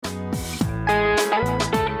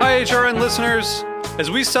HRN listeners.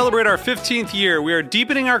 As we celebrate our 15th year, we are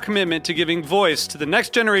deepening our commitment to giving voice to the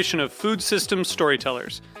next generation of food systems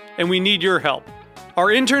storytellers, and we need your help. Our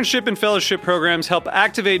internship and fellowship programs help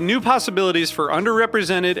activate new possibilities for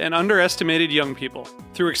underrepresented and underestimated young people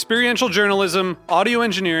through experiential journalism, audio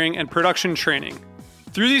engineering, and production training.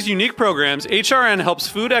 Through these unique programs, HRN helps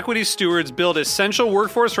food equity stewards build essential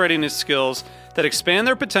workforce readiness skills that expand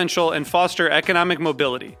their potential and foster economic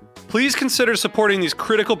mobility. Please consider supporting these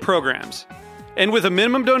critical programs. And with a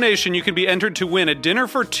minimum donation, you can be entered to win a dinner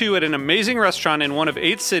for two at an amazing restaurant in one of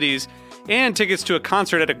 8 cities and tickets to a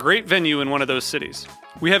concert at a great venue in one of those cities.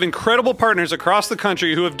 We have incredible partners across the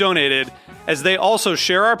country who have donated, as they also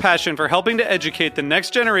share our passion for helping to educate the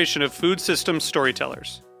next generation of food systems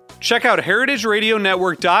storytellers. Check out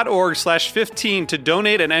heritageradionetwork.org/15 to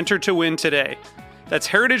donate and enter to win today. That's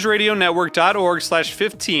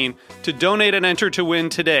heritageradionetwork.org/15 to donate and enter to win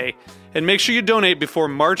today. And make sure you donate before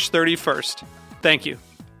March 31st. Thank you.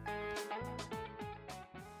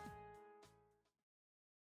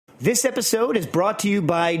 This episode is brought to you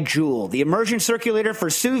by Joule, the immersion circulator for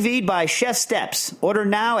sous vide by Chef Steps. Order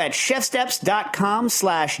now at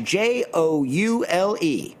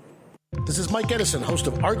chefsteps.com/JOULE. This is Mike Edison, host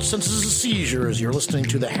of Art Senses and Seizures. You're listening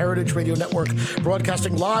to the Heritage Radio Network,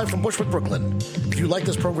 broadcasting live from Bushwick, Brooklyn. If you like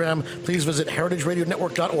this program, please visit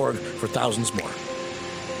heritageradionetwork.org for thousands more.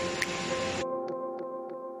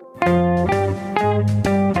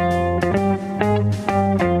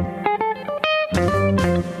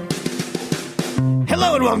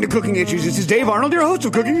 Hello and welcome to Cooking Issues. This is Dave Arnold, your host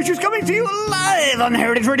of Cooking Issues, coming to you live on the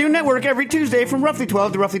Heritage Radio Network every Tuesday from roughly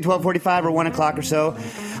 12 to roughly 12:45 or 1 o'clock or so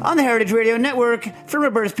on the Heritage Radio Network from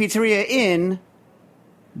Roberta's Pizzeria in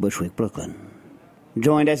Bushwick, Brooklyn.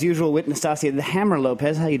 Joined as usual with Nastassia the Hammer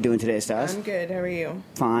Lopez. How you doing today, Stas? I'm good. How are you?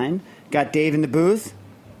 Fine. Got Dave in the booth.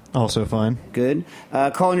 Also fine. Good.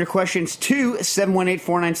 Calling your questions to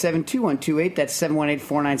 718-497-2128. That's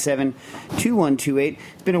 718-497-2128.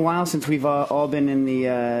 It's been a while since we've all been in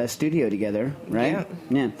the studio together, right?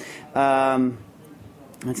 Yeah.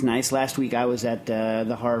 That's nice. Last week I was at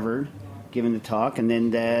the Harvard giving the talk, and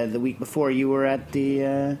then the week before you were at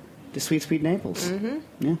the Sweet Sweet Naples.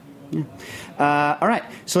 Mm-hmm. Yeah. All right,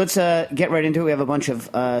 so let's get right into it. We have a bunch of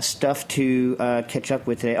stuff to catch up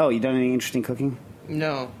with today. Oh, you done any interesting cooking?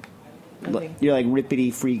 No. Nothing. You're like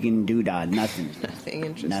rippity freaking doodah. Nothing. Nothing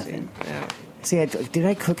interesting. Nothing. No. See, did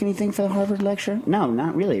I cook anything for the Harvard lecture? No,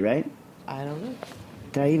 not really, right? I don't know.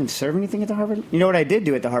 Did I even serve anything at the Harvard? You know what I did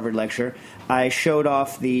do at the Harvard lecture? I showed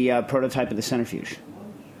off the prototype of the centrifuge.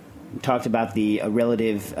 Talked about the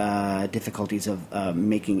relative difficulties of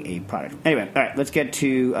making a product. Anyway, all right, let's get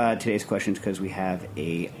to today's questions because we have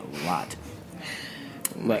a lot.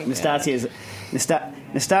 But Nastassia,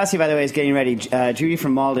 by the way, is getting ready. Judy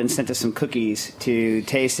from Malden sent us some cookies to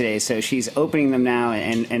taste today, so she's opening them now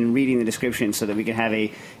and reading the description so that we can have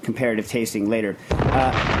a comparative tasting later.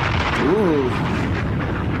 Ooh.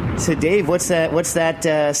 So, Dave, what's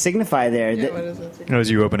that signify there? Yeah, what does that signify? That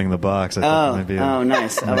was you opening the box. I thought there might be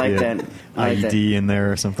nice. I like that. IED in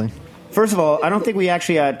there or something. First of all, I don't think we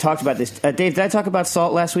actually talked about this. Dave, did I talk about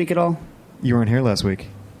salt last week at all? You weren't here last week.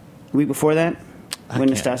 The week before that? I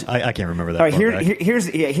can't remember that. All right, here's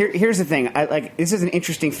the thing. This is an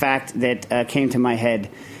interesting fact that came to my head.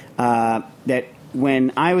 That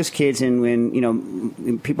when I was kids and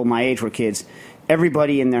when people my age were kids,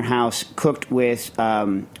 everybody in their house cooked with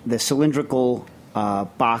the cylindrical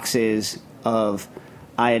boxes of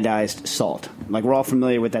iodized salt. Like we're all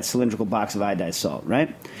familiar with that cylindrical box of iodized salt,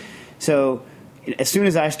 right? So as soon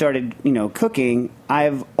as I started, cooking,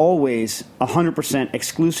 I've always 100%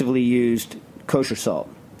 exclusively used kosher salt,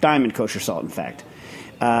 diamond kosher salt, in fact.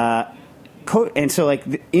 And so,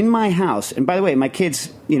 in my house, and by the way, my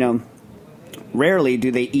kids, rarely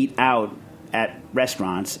do they eat out at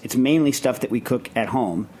restaurants. It's mainly stuff that we cook at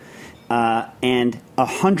home, and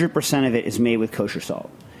 100% of it is made with kosher salt.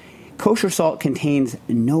 Kosher salt contains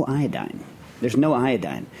no iodine. There's no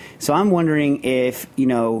iodine. So I'm wondering if,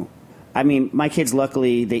 my kids,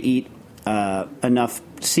 luckily, they eat enough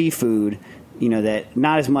seafood, that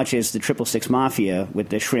not as much as the 666 Mafia with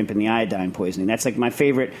the shrimp and the iodine poisoning. That's like my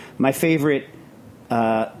favorite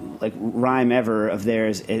rhyme ever of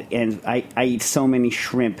theirs. And I eat so many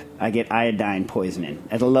shrimp, I get iodine poisoning.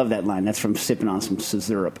 I love that line. That's from sipping on some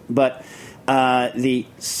syrup. But the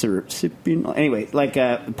syrup sipping. Anyway,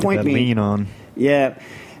 point being, lean on. Yeah.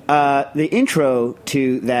 The intro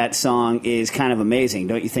to that song is kind of amazing.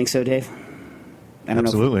 Don't you think so, Dave? I don't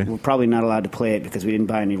Absolutely. know. We're probably not allowed to play it because we didn't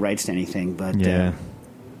buy any rights to anything. But yeah,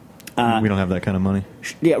 we don't have that kind of money.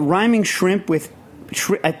 Yeah, rhyming shrimp with,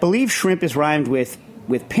 I believe shrimp is rhymed with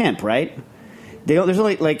pimp, right? There's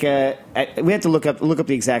only we have to look up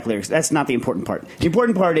the exact lyrics. That's not the important part. The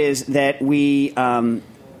important part is that we.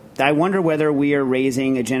 I wonder whether we are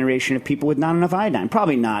raising a generation of people with not enough iodine.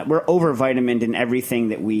 Probably not. We're over-vitamined in everything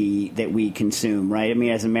that we consume, right? I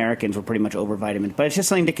mean, as Americans, we're pretty much over-vitamined. But it's just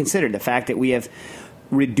something to consider, the fact that we have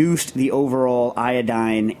reduced the overall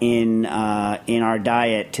iodine in our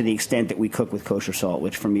diet to the extent that we cook with kosher salt,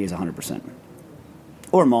 which for me is 100%.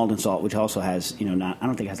 Or Malden salt, which also has, I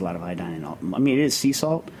don't think it has a lot of iodine in it. I mean, it is sea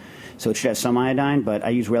salt, so it should have some iodine, but I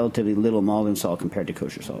use relatively little Malden salt compared to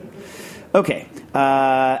kosher salt. Okay.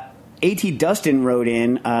 A.T. Dustin wrote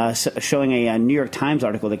in showing a New York Times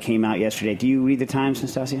article that came out yesterday. Do you read the Times,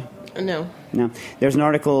 Nastassia? No. No. There's an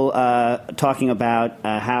article talking about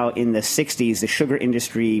how in the 60s the sugar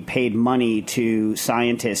industry paid money to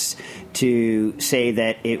scientists to say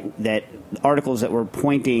that articles that were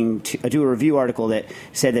pointing to do a review article that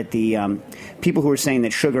said that the people who were saying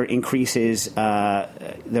that sugar increases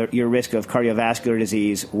your risk of cardiovascular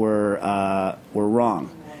disease were wrong.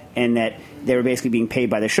 And that they were basically being paid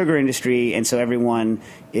by the sugar industry, and so everyone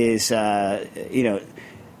is, up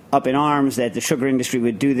in arms that the sugar industry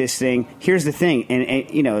would do this thing. Here's the thing, and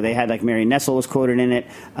they had Mary Nessel was quoted in it,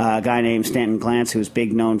 a guy named Stanton Glantz, who's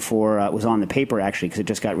big known for was on the paper actually because it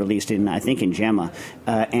just got released in JAMA,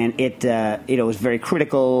 and it was very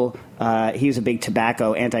critical. He was a big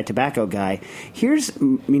anti-tobacco guy. Here's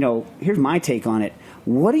my take on it.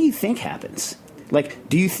 What do you think happens?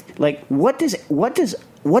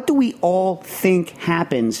 What do we all think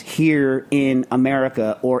happens here in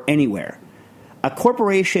America or anywhere? A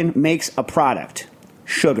corporation makes a product,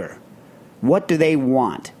 sugar. What do they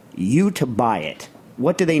want? You to buy it.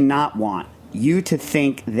 What do they not want? You to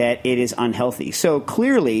think that it is unhealthy. So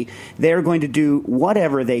clearly, they're going to do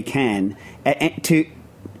whatever they can at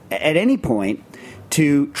any point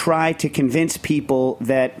to try to convince people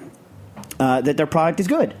that their product is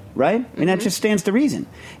good, right? And that just stands to reason.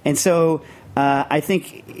 And so I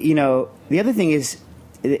think, the other thing is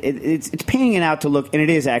it's paying it out to look, and it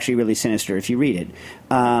is actually really sinister if you read it.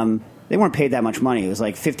 They weren't paid that much money. It was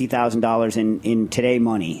like $50,000 in today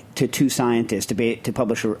money to two scientists to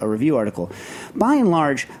publish a review article. By and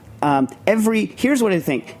large, here's what I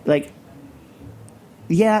think.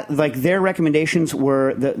 Their recommendations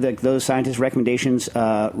were those scientists' recommendations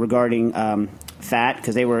regarding fat,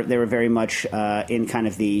 because they were very much in kind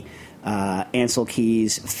of the Ansel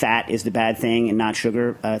Keys fat is the bad thing and not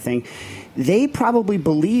sugar thing. They probably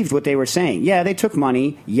believed what they were saying. Yeah, they took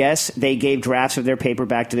money. Yes, they gave drafts of their paper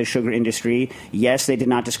back to the sugar industry. Yes, they did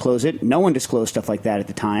not disclose it. No one disclosed stuff like that at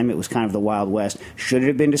the time. It was kind of the Wild West. Should it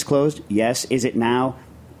have been disclosed? Yes. Is it now?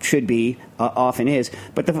 Should be, often is.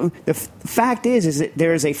 But the fact is that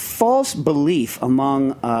there is a false belief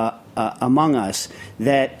among us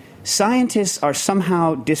that scientists are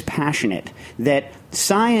somehow dispassionate, that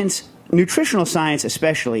science, nutritional science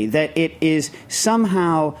especially, that it is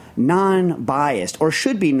somehow non-biased or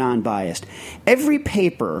should be non-biased. Every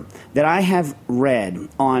paper that I have read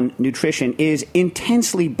on nutrition is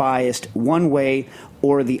intensely biased one way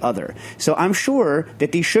or the other. So I'm sure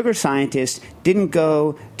that these sugar scientists didn't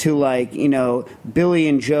go to Billy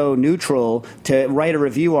and Joe Neutral to write a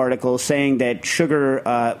review article saying that sugar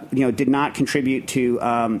did not contribute to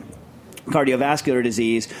cardiovascular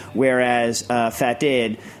disease, whereas fat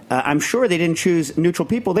did. I'm sure they didn't choose neutral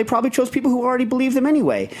people. They probably chose people who already believe them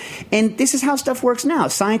anyway. And this is how stuff works now.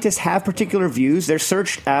 Scientists have particular views. They're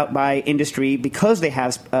searched out by industry because they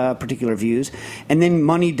have particular views. And then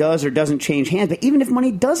money does or doesn't change hands. But even if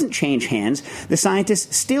money doesn't change hands, the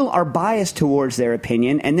scientists still are biased towards their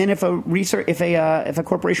opinion. And then if a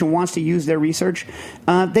corporation wants to use their research,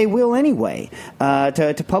 they will anyway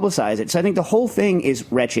to publicize it. So I think the whole thing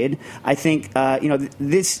is wretched. I think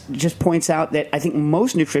this just points out that I think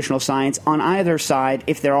most nutritional science on either side,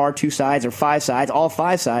 if there are two sides or five sides, all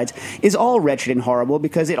five sides, is all wretched and horrible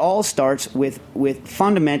because it all starts with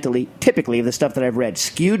fundamentally, typically, the stuff that I've read,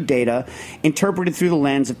 skewed data interpreted through the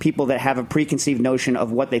lens of people that have a preconceived notion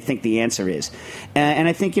of what they think the answer is. And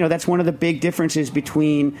I think, that's one of the big differences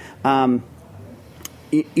between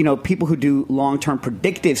people who do long-term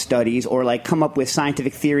predictive studies or come up with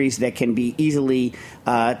scientific theories that can be easily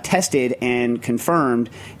tested and confirmed,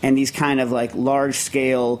 and these kind of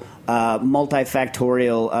large-scale,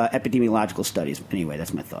 multifactorial epidemiological studies. Anyway,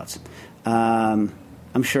 that's my thoughts.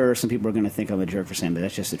 I'm sure some people are going to think I'm a jerk for saying, but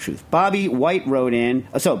that's just the truth. Bobby White wrote in.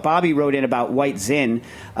 Bobby wrote in about white zin.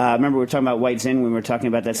 Remember we were talking about white zin when we were talking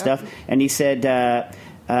about that stuff, and he said.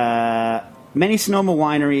 Many Sonoma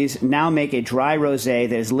wineries now make a dry rosé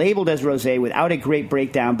that is labeled as rosé without a grape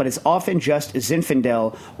breakdown, but it's often just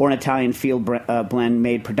Zinfandel or an Italian field blend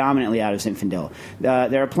made predominantly out of Zinfandel.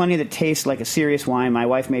 There are plenty that taste like a serious wine. My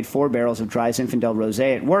wife made 4 barrels of dry Zinfandel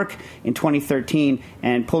rosé at work in 2013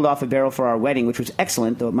 and pulled off a barrel for our wedding, which was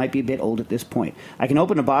excellent, though it might be a bit old at this point. I can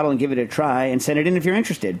open a bottle and give it a try and send it in if you're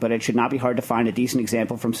interested, but it should not be hard to find a decent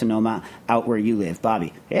example from Sonoma out where you live.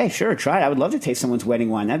 Bobby. Yeah, sure, try it. I would love to taste someone's wedding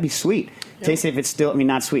wine. That'd be sweet. Yep. Taste it if it's still,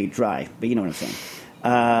 not sweet, dry, but you know what I'm saying.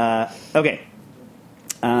 Okay.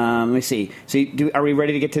 Let me see. So, are we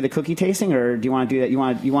ready to get to the cookie tasting, or do you want to do that? You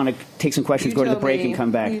want to take some questions, go to the break, and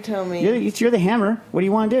come back? You tell me. You're the hammer. What do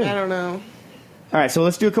you want to do? I don't know. All right, so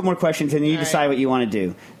let's do a couple more questions, and then you decide what you want to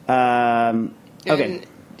do. Okay. And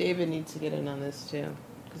David needs to get in on this, too,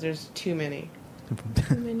 because there's too many.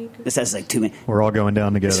 This has like too many. We're all going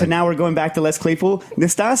down together. So now we're going back to Les Claypool.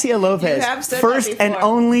 Nastassia Lopez, first and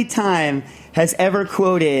only time, has ever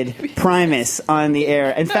quoted Primus on the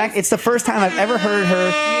air. In fact, it's the first time I've ever heard her.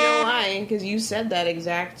 You know why? Because you said that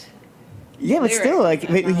exact. Yeah, but still, like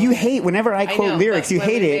you hate whenever I quote lyrics. You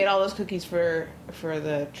hate it. We made all those cookies for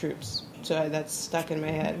the troops, so that's stuck in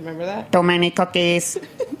my head. Remember that? Too many cookies.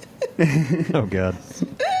 Oh God.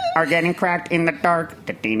 Are getting cracked in the dark.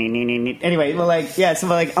 Anyway, so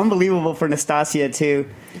unbelievable for Nastassia too.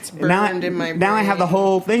 It's burned in my brain. Now I have the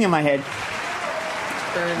whole thing in my head.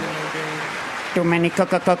 It's burned in my brain. Too many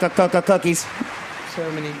cookies.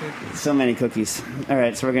 So many cookies. So many cookies. All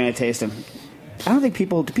right, so we're going to taste them. I don't think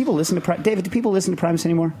do people listen to David, do people listen to Primus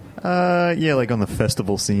anymore? Yeah, like on the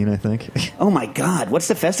festival scene, I think. Oh my God, what's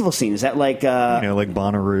the festival scene? Is that like like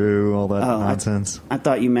Bonnaroo, all that nonsense? I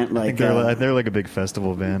thought you meant like they're like a big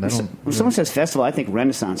festival band. When someone says festival, I think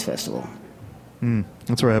Renaissance Festival.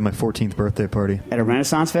 That's where I had my 14th birthday party. At a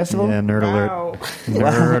Renaissance Festival? Yeah, nerd alert.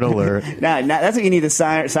 Nerd alert. No, that's what you need the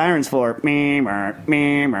sirens for.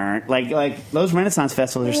 Like those Renaissance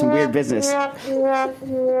festivals are some weird business.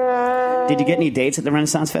 Did you get any dates at the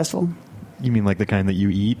Renaissance Festival? You mean like the kind that you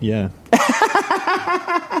eat? Yeah.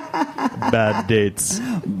 Bad dates.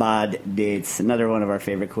 Bad dates. Another one of our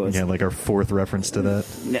favorite quotes. Yeah, like our 4th reference to that.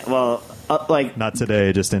 Well, not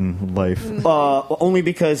today, just in life. Only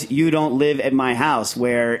because you don't live at my house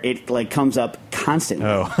where it comes up constantly.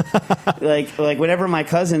 Oh. like whenever my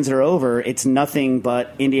cousins are over, it's nothing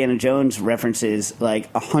but Indiana Jones references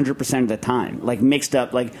 100% of the time. Like mixed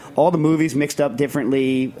up, like all the movies mixed up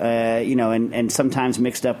differently, and sometimes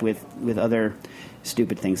mixed up with other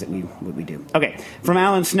stupid things that we do. Okay, from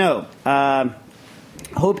Alan Snow.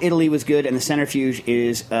 Hope Italy was good and the centrifuge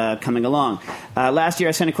is coming along. Last year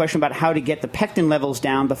I sent a question about how to get the pectin levels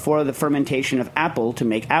down before the fermentation of apple to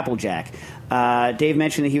make Applejack. Dave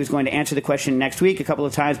mentioned that he was going to answer the question next week a couple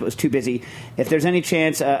of times, but was too busy. If there's any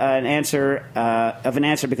chance an answer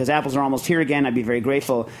because apples are almost here again, I'd be very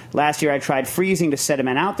grateful. Last year I tried freezing to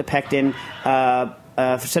sediment out the pectin,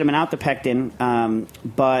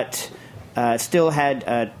 but still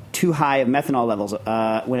had too high of methanol levels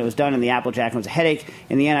when it was done in the Applejack. It was a headache.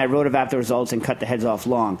 In the end, I rotovaped the results and cut the heads off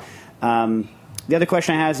long. The other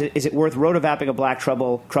question I have is it worth rotovapping a black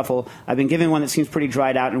truffle? I've been given one that seems pretty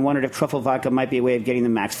dried out and wondered if truffle vodka might be a way of getting the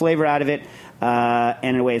max flavor out of it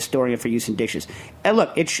and a way of storing it for use in dishes.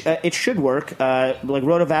 Look, it should work.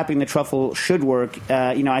 Rotovapping the truffle should work.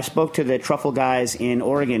 I spoke to the truffle guys in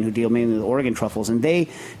Oregon who deal mainly with Oregon truffles, and they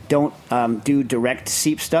don't do direct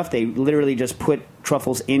seep stuff. They literally just put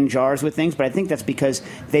truffles in jars with things, but I think that's because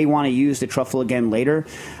they want to use the truffle again later.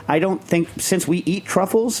 I don't think, since we eat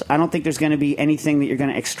truffles, I don't think there's going to be anything that you're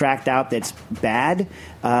going to extract out that's bad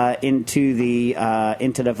into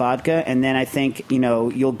the vodka, and then I think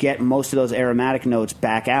you'll get most of those aromatic notes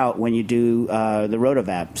back out when you do the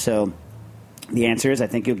rotovap. So the answer is I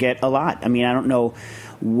think you'll get a lot. I mean, I don't know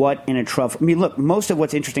what in a truffle. I mean, look, most of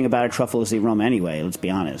what's interesting about a truffle is the aroma anyway. Let's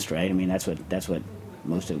be honest, right? I mean, that's what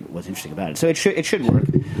most of what's interesting about it. So it should work.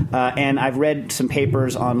 And I've read some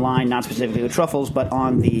papers online, not specifically with truffles, but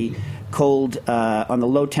on the on the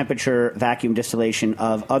low temperature vacuum distillation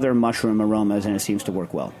of other mushroom aromas, and it seems to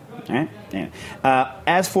work well. All right. Anyway.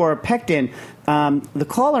 As for pectin, the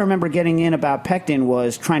call I remember getting in about pectin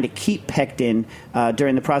was trying to keep pectin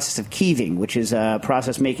during the process of keeving, which is a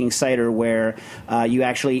process making cider where you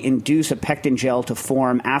actually induce a pectin gel to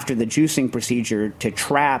form after the juicing procedure to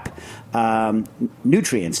trap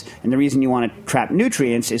nutrients. And the reason you want to trap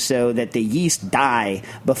nutrients is so that the yeast die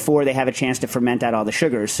before they have a chance to ferment out all the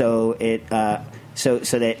sugars. So it so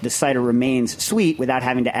that the cider remains sweet without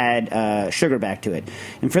having to add sugar back to it.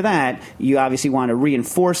 And for that, you obviously want to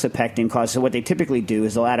reinforce the pectin cause. So what they typically do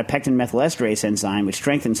is they'll add a pectin methylesterase enzyme, which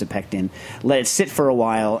strengthens the pectin, let it sit for a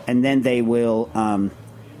while, and then they will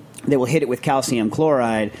they will hit it with calcium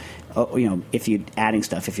chloride. If you're adding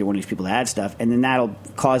stuff, if you're one of these people that add stuff, and then that'll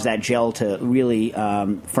cause that gel to really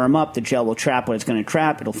firm up. The gel will trap what it's going to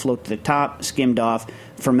trap. It'll float to the top, skimmed off,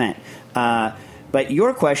 ferment. But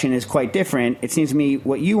your question is quite different. It seems to me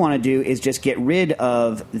what you want to do is just get rid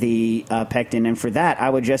of the pectin, and for that, I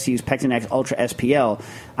would just use Pectin X Ultra SPL.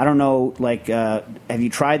 I don't know, have you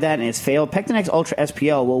tried that and it's failed? Pectin X Ultra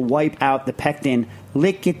SPL will wipe out the pectin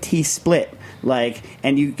lickety split.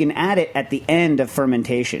 And you can add it at the end of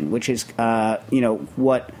fermentation, which is,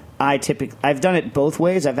 what I've done it both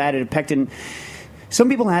ways. I've added a pectin. Some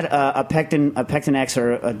people add a pectin X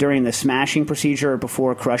during the smashing procedure or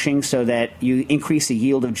before crushing, so that you increase the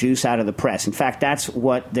yield of juice out of the press. In fact, that's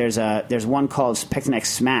what there's one called Pectin X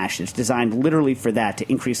Smash. It's designed literally for that, to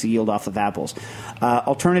increase the yield off of apples.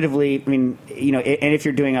 Alternatively, and if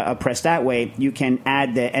you're doing a press that way, you can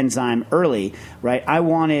add the enzyme early, right?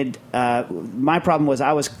 My problem was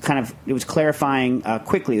it was clarifying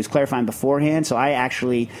quickly. It was clarifying beforehand, so I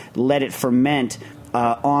actually let it ferment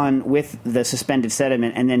on with the suspended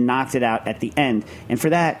sediment and then knocked it out at the end. And for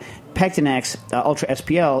that, Pectin X Ultra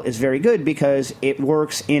SPL is very good because it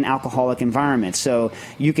works in alcoholic environments. So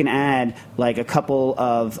you can add a couple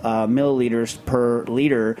of milliliters per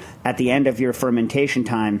liter at the end of your fermentation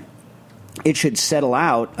time. It should settle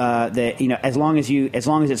out as long as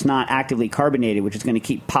it's not actively carbonated, which is going to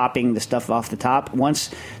keep popping the stuff off the top. Once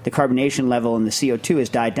the carbonation level and the CO2 has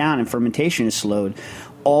died down and fermentation is slowed,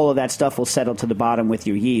 all of that stuff will settle to the bottom with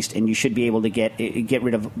your yeast, and you should be able to get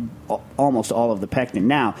rid of almost all of the pectin.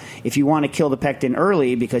 Now, if you want to kill the pectin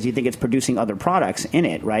early because you think it's producing other products in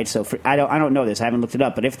it, right? So I don't know this. I haven't looked it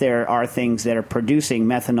up, but if there are things that are producing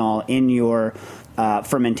methanol in your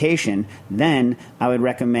fermentation, then I would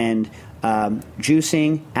recommend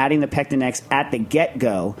juicing, adding the Pectin X at the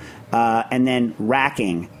get-go, and then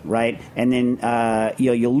racking, right? And then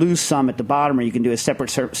you'll lose some at the bottom, or you can do a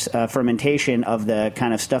separate fermentation of the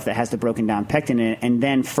kind of stuff that has the broken down pectin in it, and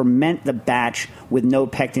then ferment the batch with no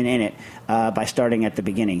pectin in it by starting at the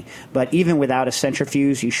beginning. But even without a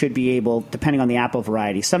centrifuge, you should be able, depending on the apple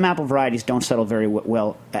variety. Some apple varieties don't settle very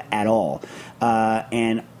well at all,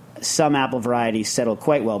 and some apple varieties settle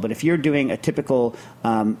quite well. But if you're doing a typical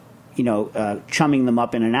chumming them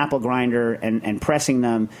up in an apple grinder and pressing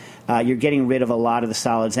them, you're getting rid of a lot of the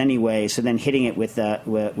solids anyway. So then hitting it with the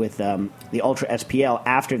Ultra SPL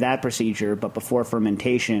after that procedure, but before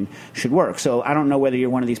fermentation, should work. So I don't know whether you're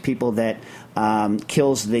one of these people that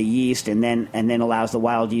kills the yeast and then allows the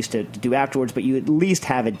wild yeast to do afterwards, but you at least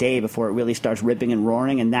have a day before it really starts ripping and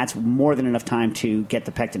roaring, and that's more than enough time to get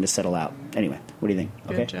the pectin to settle out. Anyway, what do you think?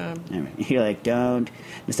 Good job. Anyway, you're like, don't.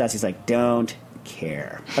 Nastassia's like, don't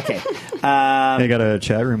care. Okay. I got a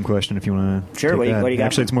chat room question if you want to. Sure. What do you got?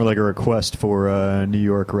 Actually, it's more like a request for New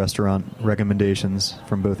York restaurant recommendations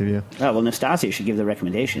from both of you. Oh, well, Nastassia should give the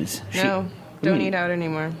recommendations. No, don't eat out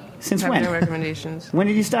anymore. Since Have when? no recommendations. When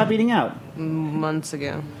did you stop eating out? Months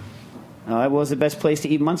ago. What was the best place to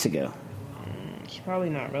eat months ago? It's probably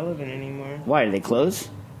not relevant anymore. Why? Did they close?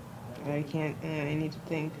 I can't. I need to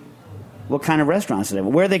think. What kind of restaurants are they?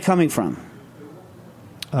 Where are they coming from?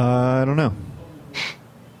 I don't know.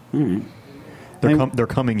 Mm. They're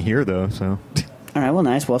coming here though, so. All right, well,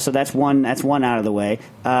 nice. Well, so that's one out of the way.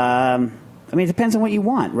 It depends on what you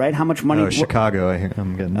want, right? How much money? Chicago,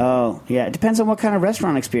 I'm getting. Oh, yeah. It depends on what kind of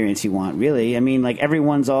restaurant experience you want, really.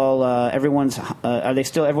 Everyone's everyone's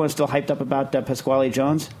still hyped up about Pasquale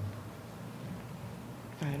Jones?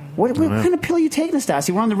 What kind of pill are you taking,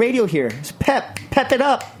 Nastassia? We're on the radio here. It's pep it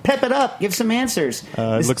up. Give some answers.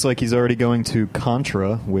 It looks like he's already going to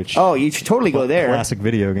Contra, which you should totally go there. Classic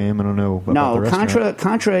video game. I don't know about the restaurant.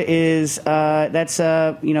 Contra is that's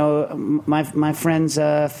my friends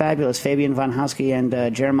fabulous Fabian Von Houske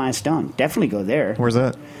and Jeremiah Stone. Definitely go there. Where's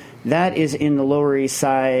that? That is in the Lower East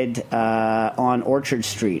Side on Orchard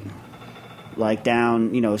Street,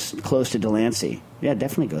 down close to Delancey. Yeah,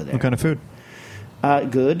 definitely go there. What kind of food?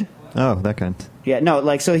 Good. Oh, that kind. Yeah, no,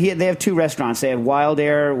 they have two restaurants. They have Wild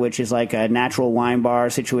Air, which is like a natural wine bar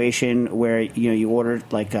situation where you order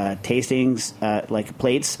tastings,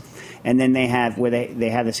 plates, and then they have they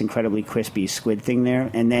have this incredibly crispy squid thing there.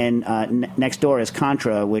 And then next door is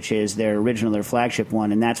Contra, which is their flagship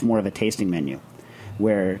one, and that's more of a tasting menu,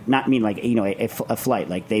 where a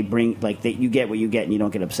flight. They bring you get what you get and you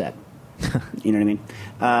don't get upset. You know what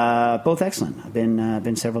I mean? Both excellent. I've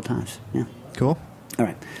been several times. Yeah. Cool. All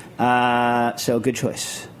right. So good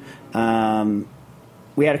choice.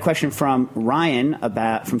 We had a question from Ryan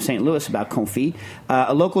from St. Louis about confit.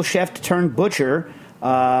 A local chef turned butcher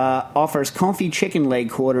offers confit chicken leg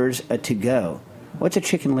quarters to go. What's a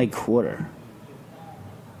chicken leg quarter?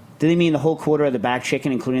 Do they mean the whole quarter of the back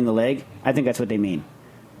chicken, including the leg? I think that's what they mean.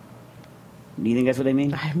 Do you think that's what they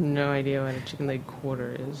mean? I have no idea what a chicken leg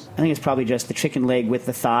quarter is. I think it's probably just the chicken leg with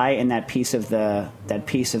the thigh and that piece of the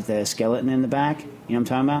skeleton in the back. You know what I'm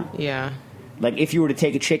talking about? Yeah. Like if you were to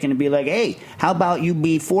take a chicken and be like, hey, how about you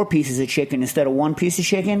be 4 pieces of chicken instead of 1 piece of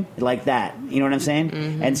chicken? Like that. You know what I'm saying?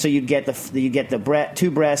 Mm-hmm. And so you'd get the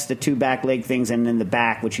 2 breasts, the 2 back leg things, and then the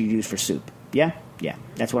back, which you use for soup. Yeah? Yeah.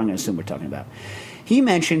 That's what I'm going to assume we're talking about. He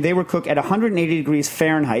mentioned they were cooked at 180 degrees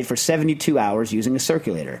Fahrenheit for 72 hours using a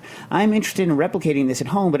circulator. I am interested in replicating this at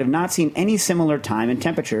home, but have not seen any similar time and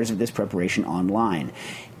temperatures of this preparation online.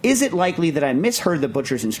 Is it likely that I misheard the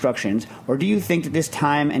butcher's instructions, or do you think that this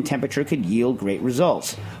time and temperature could yield great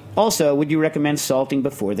results? Also, would you recommend salting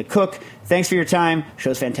before the cook? Thanks for your time.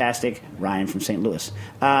 Show's fantastic. Ryan from St. Louis.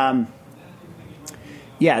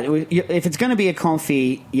 Yeah, if it's going to be a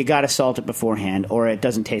confit, you got to salt it beforehand, or it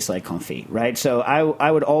doesn't taste like confit, right? So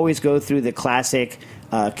I would always go through the classic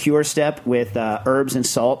cure step with herbs and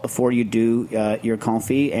salt before you do your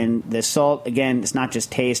confit. And the salt, again, it's not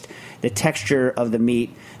just taste, the texture of the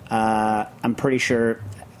meat. I'm pretty sure.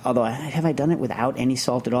 Although, have I done it without any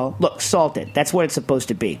salt at all? Look, salted. That's what it's supposed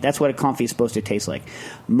to be. That's what a confit is supposed to taste like.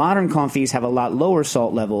 Modern confits have a lot lower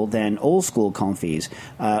salt level than old school confits,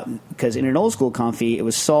 because in an old school confit, it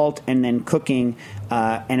was salt and then cooking,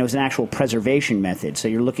 and it was an actual preservation method. So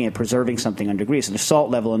you're looking at preserving something under grease. And the salt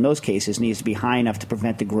level in those cases needs to be high enough to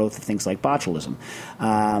prevent the growth of things like botulism.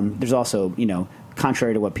 There's also,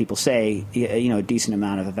 contrary to what people say, a decent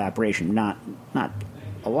amount of evaporation, not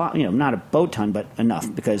a lot, not a boat ton, but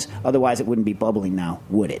enough, because otherwise it wouldn't be bubbling now,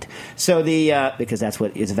 would it? So because that's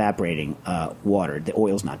what is evaporating water. The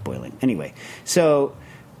oil's not boiling. Anyway, so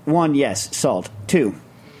 1, yes, salt. 2,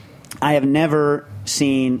 I have never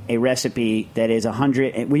seen a recipe that is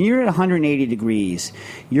 100. When you're at 180 degrees,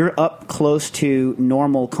 you're up close to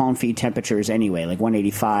normal confit temperatures anyway, like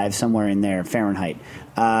 185, somewhere in there, Fahrenheit.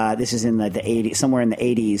 This is in the 80s, somewhere in the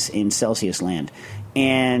 80s in Celsius land.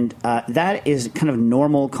 And that is kind of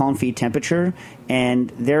normal confit temperature, and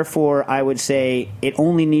therefore I would say it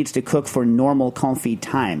only needs to cook for normal confit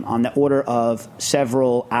time, on the order of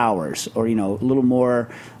several hours, or a little more,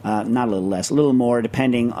 not a little less, a little more,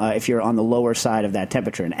 depending if you're on the lower side of that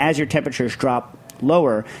temperature. And as your temperatures drop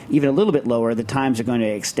lower, even a little bit lower, the times are going to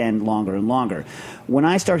extend longer and longer. When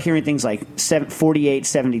I start hearing things like 48,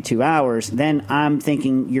 72 hours, then I'm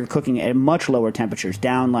thinking you're cooking at much lower temperatures,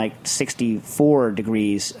 down like 64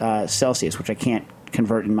 degrees Celsius, which I can't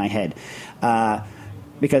convert in my head.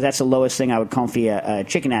 Because that's the lowest thing I would confit a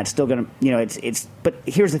chicken at. It's still going to, but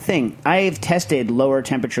here's the thing. I've tested lower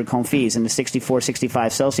temperature confits in the 64,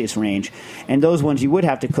 65 Celsius range, and those ones you would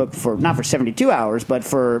have to cook for, not for 72 hours, but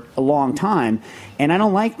for a long time, and I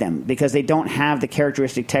don't like them because they don't have the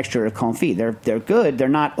characteristic texture of confit. They're good. They're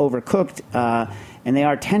not overcooked, and they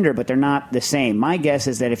are tender, but they're not the same. My guess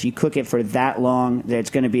is that if you cook it for that long, that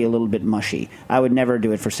it's going to be a little bit mushy. I would never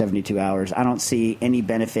do it for 72 hours. I don't see any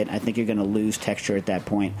benefit. I think you're going to lose texture at that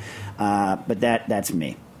point. But that's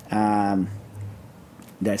me. Did I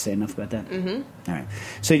say enough about that? Mm-hmm. All right.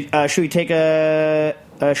 So should we take a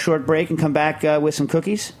short break and come back with some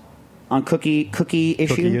cookies on cookie issue? Cookie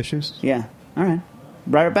issues? Yeah. All right.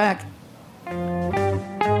 Right back.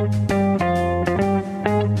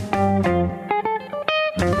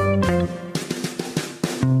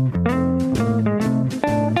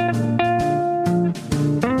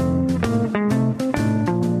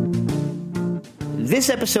 This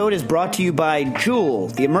episode is brought to you by Joule,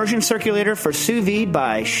 the immersion circulator for sous vide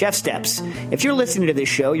by Chef Steps. If you're listening to this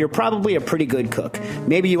show, you're probably a pretty good cook.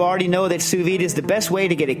 Maybe you already know that sous vide is the best way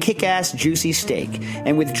to get a kick-ass, juicy steak.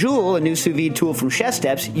 And with Joule, a new sous vide tool from Chef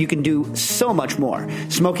Steps, you can do so much more.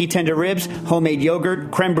 Smoky tender ribs, homemade yogurt,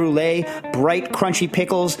 creme brulee, bright, crunchy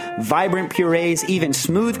pickles, vibrant purees, even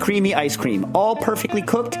smooth, creamy ice cream, all perfectly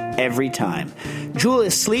cooked every time. Joule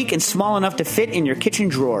is sleek and small enough to fit in your kitchen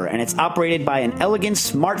drawer, and it's operated by an elegant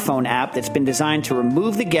smartphone app that's been designed to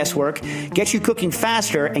remove the guesswork, get you cooking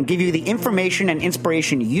faster, and give you the information and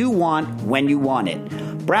inspiration you want when you want it.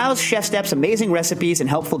 Browse Chef Steps' amazing recipes and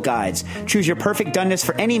helpful guides. Choose your perfect doneness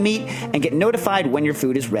for any meat and get notified when your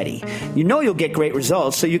food is ready. You know you'll get great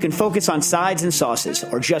results, so you can focus on sides and sauces,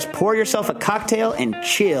 or just pour yourself a cocktail and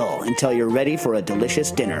chill until you're ready for a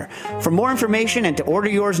delicious dinner. For more information and to order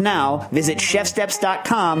yours now, visit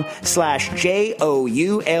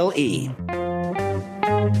chefsteps.com/JOULE.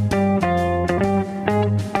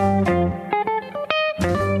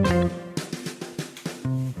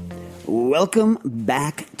 Welcome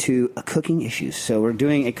back to Cooking Issues. So we're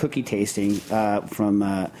doing a cookie tasting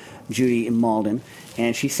from Judy in Malden,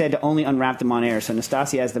 and she said to only unwrap them on air. So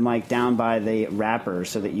Nastassia has the mic down by the wrapper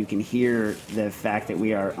so that you can hear the fact that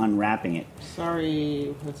we are unwrapping it.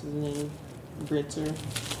 Sorry, what's his name? Gritzer.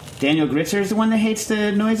 Daniel Gritzer is the one that hates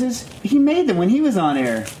the noises? He made them when he was on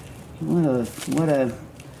air. What a...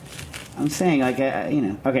 I'm saying, like,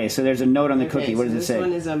 Okay, so there's a note on the cookie. What does it say? This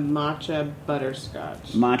one is a matcha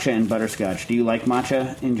butterscotch. Matcha and butterscotch. Do you like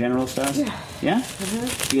matcha in general, Stas? Yeah. Yeah?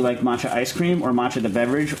 Mm-hmm. Do you like matcha ice cream or matcha the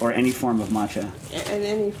beverage or any form of matcha? In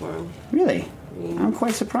any form. Really? I'm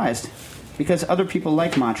quite surprised. Because other people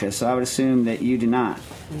like matcha, so I would assume that you do not.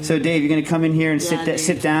 So, Dave, you're going to come in here and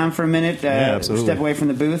sit down for a minute? Absolutely. Step away from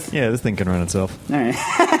the booth? Yeah, this thing can run itself. All right.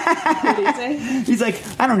 What did he say? He's like,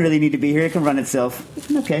 I don't really need to be here. It can run itself.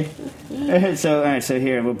 Okay. So, all right. So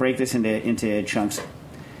here, we'll break this into chunks.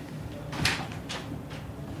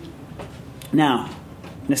 Now,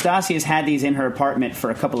 Nastassia's had these in her apartment for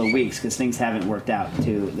a couple of weeks because things haven't worked out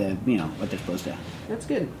to what they're supposed to. That's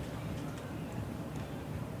good.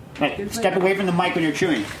 Right, step away from the mic when you're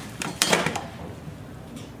chewing.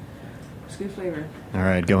 It's good flavor. All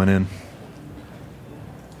right, going in.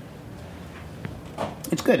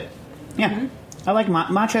 It's good. Yeah. Mm-hmm. I like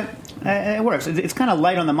matcha. It works. It's kind of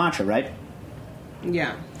light on the matcha, right?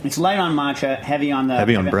 Yeah. It's light on matcha, heavy on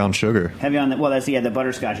brown sugar. Heavy on the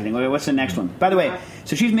butterscotch thing. What's the next one? By the way,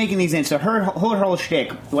 so she's making these in. So her whole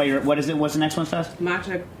shtick. What is it? What's the next one, Stas?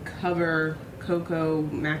 Matcha cover cocoa,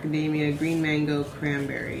 macadamia, green mango,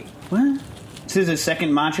 cranberry. What? This is a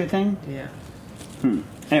second matcha thing? Yeah.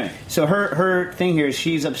 Anyway, so her thing here is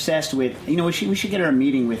she's obsessed with... we should get her a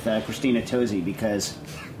meeting with Christina Tosi because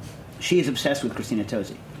she is obsessed with Christina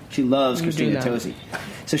Tosi. She loves Christina Tosi.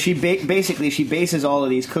 So she basically bases all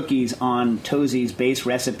of these cookies on Tosi's base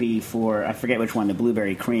recipe for... I forget which one, the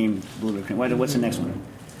blueberry cream. What's the next one?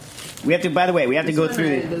 We have to... By the way, we have to go through...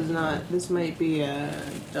 It does not... This might be a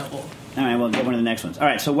double. All right, we'll get one of the next ones. All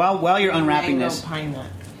right, so while you're unwrapping this... Pine nut.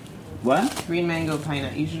 What? Green mango pine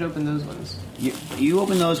nut. You should open those ones. You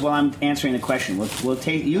open those while I'm answering the question. We'll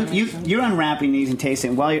taste. You're unwrapping these and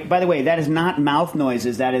tasting. By the way, that is not mouth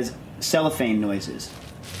noises. That is cellophane noises.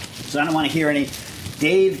 So I don't want to hear any.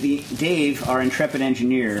 Dave, our intrepid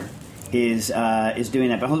engineer, is doing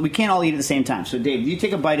that. But we can't all eat at the same time. So Dave, you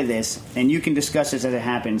take a bite of this, and you can discuss this as it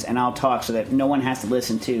happens, and I'll talk so that no one has to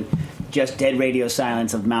listen to just dead radio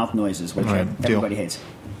silence of mouth noises, which everybody hates.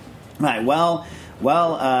 All right. Well,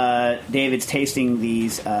 David's tasting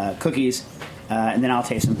these cookies, and then I'll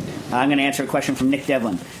taste them. I'm going to answer a question from Nick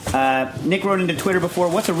Devlin. Nick wrote into Twitter before,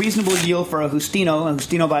 what's a reasonable yield for a Justino? A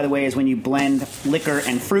Justino, by the way, is when you blend liquor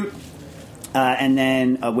and fruit, and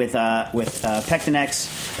then with pectin X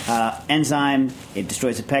enzyme, it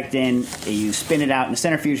destroys the pectin. You spin it out in the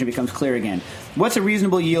centrifuge, it becomes clear again. What's a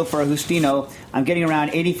reasonable yield for a Justino? I'm getting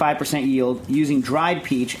around 85% yield using dried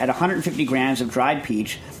peach at 150 grams of dried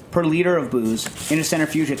peach per liter of booze in a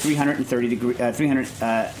centrifuge at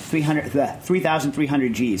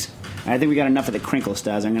 3,300 Gs. I think we got enough of the crinkle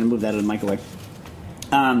studs. I'm going to move that out of the microwave.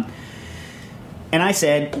 And I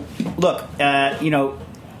said, look,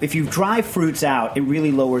 if you dry fruits out, it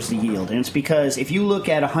really lowers the yield. And it's because if you look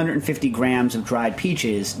at 150 grams of dried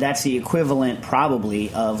peaches, that's the equivalent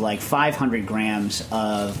probably of like 500 grams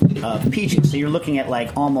of peaches. So you're looking at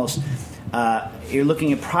like almost, you're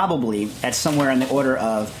looking at probably at somewhere in the order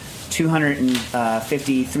of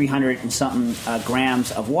 250, 300 and something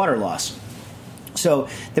grams of water loss. So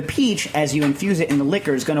the peach, as you infuse it in the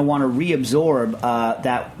liquor, is going to want to reabsorb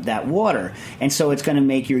that water, and so it's going to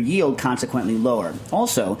make your yield consequently lower.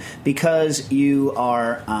 Also, because you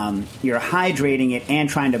are you're hydrating it and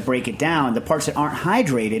trying to break it down, the parts that aren't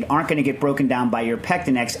hydrated aren't going to get broken down by your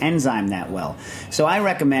pectin X enzyme that well. So I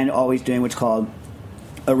recommend always doing what's called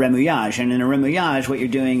a remouillage. And in a remouillage, what you're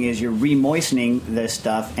doing is you're remoistening this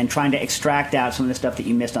stuff and trying to extract out some of the stuff that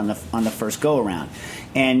you missed on the first go-around.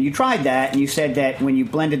 And you tried that, and you said that when you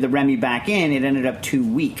blended the Remy back in, it ended up too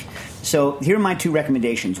weak. So here are my two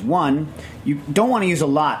recommendations. One, you don't want to use a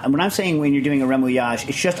lot. And when I'm saying when you're doing a remouillage,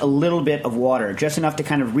 it's just a little bit of water, just enough to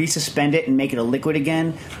kind of resuspend it and make it a liquid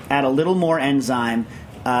again. Add a little more enzyme.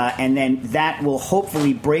 And then that will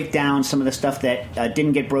hopefully break down some of the stuff that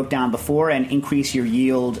didn't get broke down before and increase your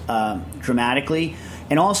yield dramatically.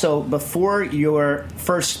 And also, before your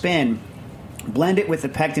first spin, blend it with the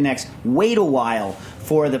pectin X. Wait a while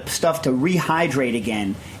for the stuff to rehydrate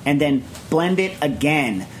again, and then blend it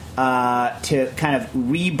again. to kind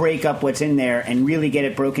of re-break up what's in there and really get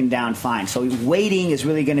it broken down fine. So waiting is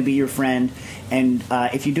really going to be your friend. And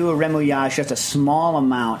if you do a remoulage, just a small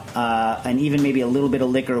amount, and even maybe a little bit of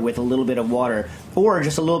liquor with a little bit of water, or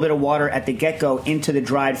just a little bit of water at the get-go into the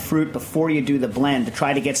dried fruit before you do the blend to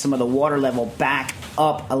try to get some of the water level back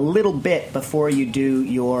up a little bit before you do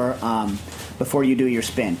your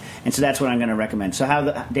spin. And so that's what I'm going to recommend. So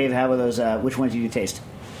Dave, how are those? Which ones did you taste?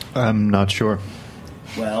 I'm not sure.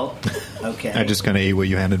 Well, okay. I just kind of ate what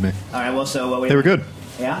you handed me. All right. Well, so they were good.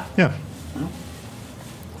 Yeah. Yeah.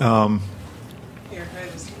 Oh. Here, try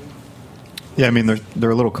this one. Yeah, I mean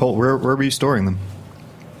they're a little cold. Where were you storing them?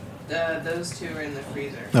 Those two are in the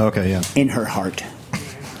freezer. Oh, okay, yeah. In her heart.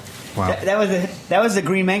 Wow. That was the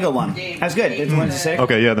green mango one. That was good. It's 1 to 6.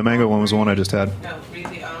 Okay, yeah, the mango one was the one I just had. No, read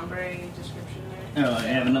the ombre description there. Oh, I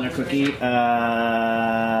have another cookie.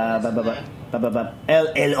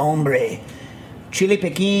 El Hombre. Chili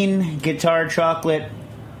Pekin, guitar chocolate.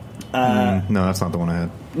 No, that's not the one I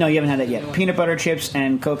had. No, you haven't had that yet. Peanut butter chips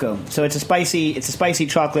and cocoa. So it's a spicy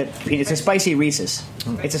chocolate. It's a spicy Reese's.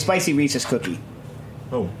 It's a spicy Reese's cookie.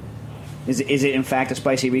 Oh. Is it in fact a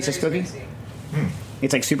spicy Reese's Very cookie? spicy.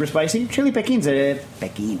 It's like super spicy. Chili Pekin's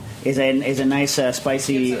is a nice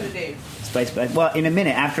spicy. Give some to Dave. Spice. Well, in a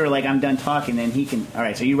minute after I'm done talking, then he can. All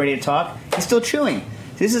right. So you ready to talk? He's still chewing.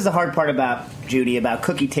 This is the hard part about Judy about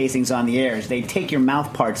cookie tastings on the air is they take your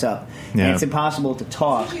mouth parts up, and it's impossible to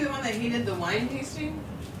talk. Was she the one that hated the wine tasting?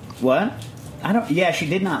 What? I don't. Yeah, she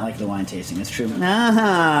did not like the wine tasting. That's true. All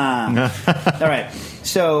right.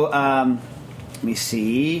 So let me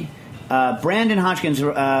see. Brandon Hodgkins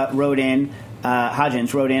wrote in.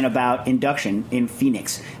 Hodgins wrote in about induction in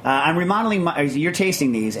Phoenix. I'm remodeling you're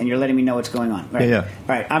tasting these and you're letting me know what's going on. Right? Yeah. All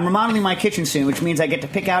right. I'm remodeling my kitchen soon, which means I get to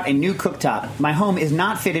pick out a new cooktop. My home is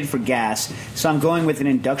not fitted for gas, so I'm going with an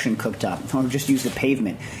induction cooktop. Or just use the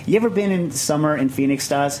pavement. You ever been in summer in Phoenix,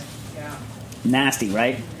 Stas? Yeah. Nasty,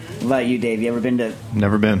 right? What about you, Dave? You ever been to...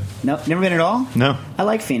 Never been. No, never been at all? No. I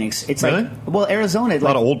like Phoenix. It's really? Arizona. A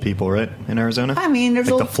lot of old people, right, in Arizona? I mean, there's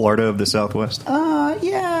the Florida of the Southwest.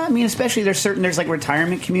 Yeah. I mean, especially there's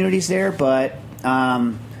retirement communities there, but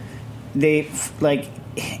they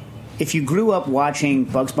if you grew up watching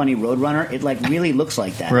Bugs Bunny Roadrunner, it really looks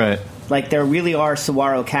like that. Right. Like there really are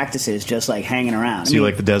saguaro cactuses just hanging around. So you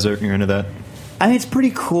like the desert? You're into that? I mean, it's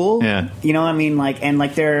pretty cool. Yeah. You know what I mean? And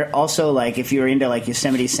they're also, if you're into,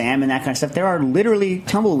 Yosemite Sam and that kind of stuff, there are literally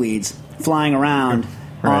tumbleweeds flying around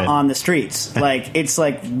right. on the streets. It's,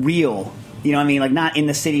 real. You know what I mean? Not in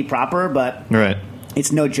the city proper, but right.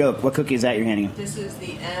 It's no joke. What cookie is that you're handing him? This is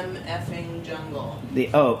the MFing jungle.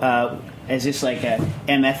 Is this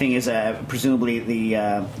MFing is presumably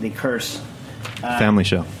the curse. Family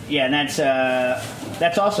show. Yeah, and that's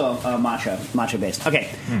also matcha based. Okay,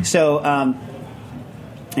 so...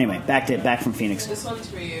 Anyway, back from Phoenix. This one's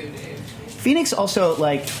for you, Dave. Phoenix also,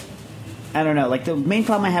 I don't know, the main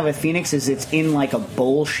problem I have with Phoenix is it's in, a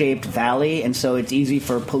bowl-shaped valley, and so it's easy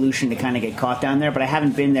for pollution to kind of get caught down there, but I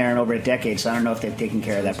haven't been there in over a decade, so I don't know if they've taken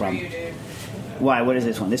care of that problem. For you, Dave. Why? What is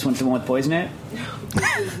this one? This one's the one with poison in it?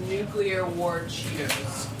 This is nuclear war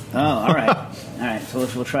Cheetos. Oh, all right. All right, so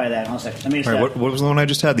we'll try that. Hold on a second. All right, what was the one I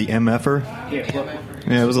just had? The MFer? Here, look.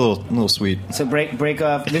 Yeah, it was a little sweet. So break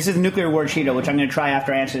off. This is nuclear war Cheeto, which I'm going to try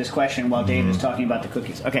after I answer this question while Dave is talking about the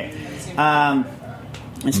cookies. Okay.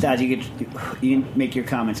 And Stas, you can make your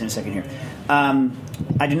comments in a second here.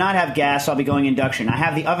 I do not have gas, so I'll be going induction. I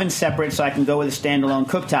have the oven separate, so I can go with a standalone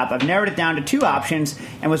cooktop. I've narrowed it down to 2 options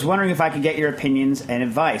and was wondering if I could get your opinions and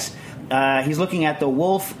advice. He's looking at the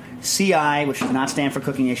Wolf CI, which does not stand for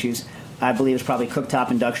cooking issues. I believe it's probably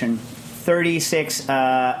cooktop induction.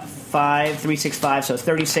 365, so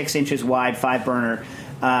 36 inches wide, 5 burner.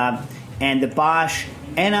 And the Bosch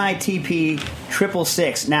NITP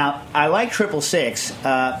 666. Now, I like 666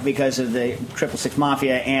 because of the 666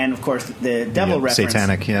 Mafia and, of course, the devil reference.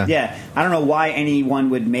 Satanic, yeah. Yeah. I don't know why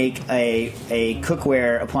anyone would make a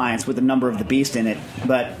cookware appliance with the number of the beast in it,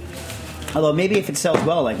 but... Although maybe if it sells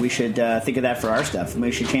well, we should think of that for our stuff.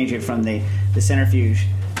 We should change it from the centrifuge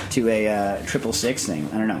to a 666 thing.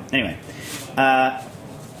 I don't know. Anyway,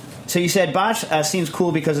 so you said Bosch seems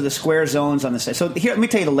cool because of the square zones on the side. So here, let me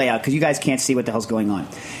tell you the layout because you guys can't see what the hell's going on.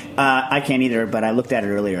 I can't either, but I looked at it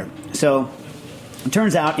earlier. So it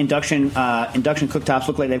turns out induction cooktops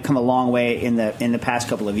look like they've come a long way in the past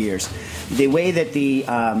couple of years. The way that the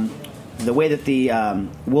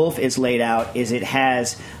Wolf is laid out is it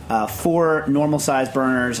has 4 normal-sized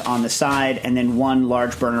burners on the side, and then 1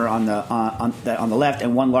 large burner on the left,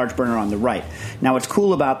 and 1 large burner on the right. Now, what's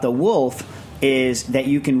cool about the Wolf is that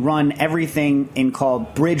you can run everything in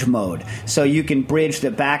called bridge mode. So you can bridge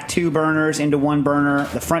the back 2 burners into one burner,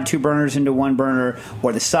 the front 2 burners into one burner,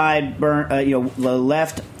 or the side the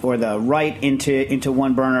left or the right into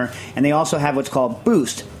one burner. And they also have what's called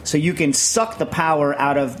boost. So you can suck the power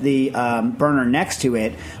out of the burner next to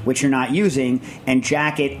it, which you're not using, and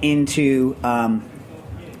jack it into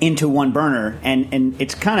one burner, and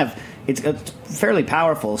it's fairly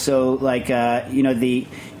powerful. So like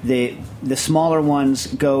the smaller ones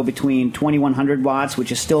go between 2100 watts,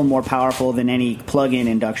 which is still more powerful than any plug-in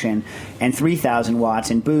induction, and 3000 watts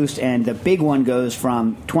in boost, and the big one goes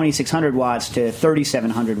from 2600 watts to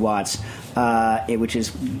 3700 watts, which is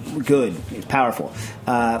good. It's powerful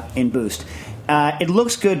in boost. It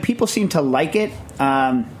looks good. People seem to like it.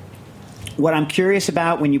 What I'm curious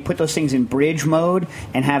about when you put those things in bridge mode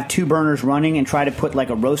and have 2 burners running and try to put like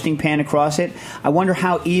a roasting pan across it, I wonder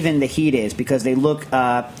how even the heat is, because they look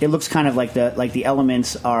it looks kind of like the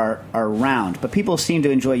elements are round, but people seem to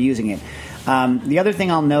enjoy using it. The other thing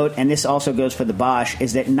I'll note, and this also goes for the Bosch,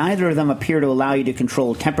 is that neither of them appear to allow you to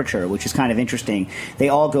control temperature, which is kind of interesting. They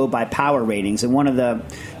all go by power ratings, and one of the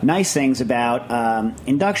nice things about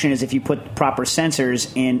induction is if you put proper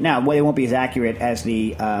sensors in. Now, they won't be as accurate as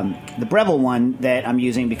the Breville one that I'm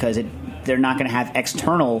using, because they're not going to have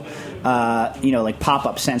external, like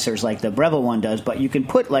pop-up sensors like the Breville one does, but you can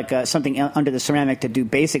put like something under the ceramic to do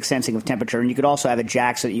basic sensing of temperature, and you could also have a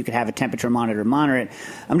jack so that you could have a temperature monitor it.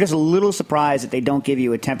 I'm just a little surprised that they don't give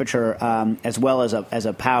you a temperature as well as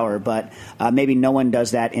a power, but maybe no one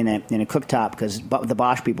does that in a cooktop, because the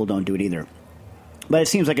Bosch people don't do it either. But it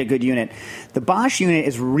seems like a good unit. The Bosch unit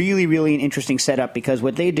is really, really an interesting setup, because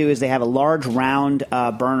what they do is they have a large round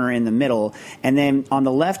burner in the middle, and then on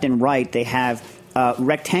the left and right they have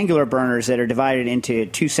rectangular burners that are divided into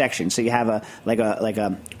 2 sections. So you have a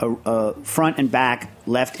front and back,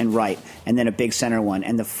 left and right, and then a big center one.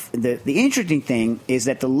 And the interesting thing is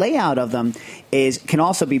that the layout of them can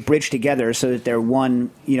also be bridged together so that they're one,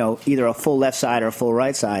 either a full left side or a full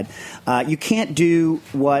right side. You can't do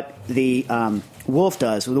what the Wolf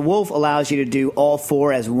does. The Wolf allows you to do all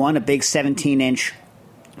 4 as one, a big 17-inch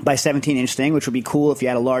by 17-inch thing, which would be cool if you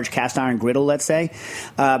had a large cast iron griddle, let's say.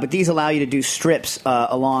 But these allow you to do strips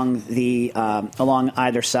along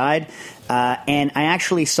either side. And I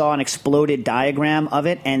actually saw an exploded diagram of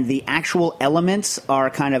it, and the actual elements are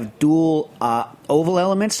kind of dual oval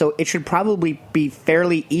elements, so it should probably be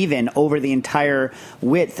fairly even over the entire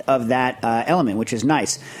width of that element, which is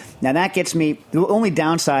nice. Now that gets me, the only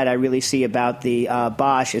downside I really see about the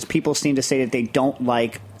Bosch is people seem to say that they don't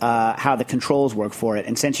like how the controls work for it.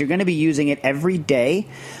 And since you're going to be using it every day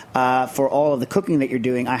for all of the cooking that you're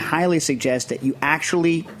doing, I highly suggest that you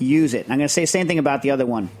actually use it. And I'm going to say the same thing about the other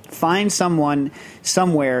one. Find someone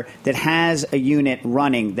somewhere that has a unit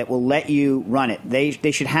running that will let you run it.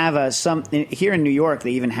 They should have here in New York,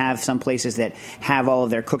 they even have some places that have all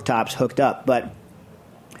of their cooktops hooked up. But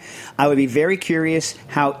I would be very curious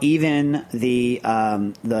how even the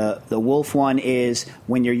Wolf one is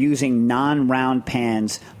when you're using non-round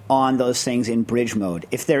pans on those things in bridge mode.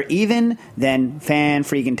 If they're even, then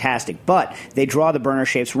fan-freaking-tastic. But they draw the burner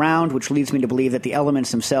shapes round, which leads me to believe that the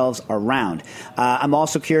elements themselves are round. I'm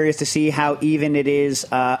also curious to see how even it is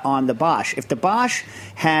on the Bosch. If the Bosch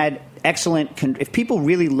had if people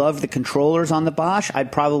really love the controllers on the Bosch,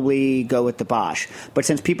 I'd probably go with the Bosch. But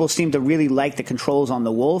since people seem to really like the controls on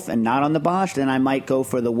the Wolf and not on the Bosch, then I might go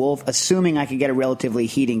for the Wolf, assuming I could get a relatively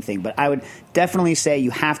heating thing. But I would definitely say you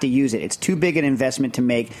have to use it. It's too big an investment to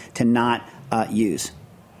make to not use.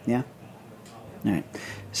 Yeah? All right.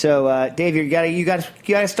 So, Dave, you got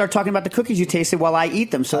to start talking about the cookies you tasted while I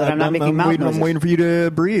eat them, so that I'm not making mouth noises. I'm waiting for you to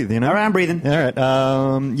breathe. All right, I'm breathing. All right.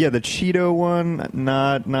 The Cheeto one,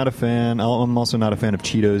 not a fan. I'm also not a fan of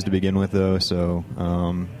Cheetos to begin with, though. So,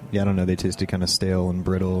 I don't know. They tasted kind of stale and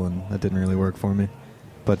brittle, and that didn't really work for me.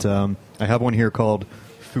 But I have one here called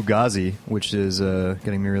Fugazi, which is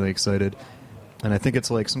getting me really excited. And I think it's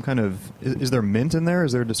like some kind of. Is there mint in there?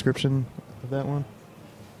 Is there a description of that one?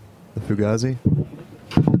 The Fugazi.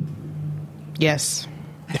 Yes.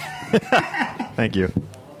 Thank you.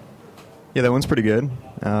 Yeah, that one's pretty good.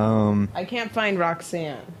 I can't find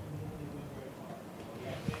Roxanne.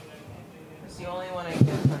 It's the only one I can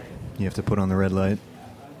find. You have to put on the red light.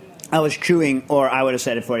 I was chewing, or I would have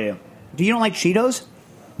said it for you. Do you don't like Cheetos?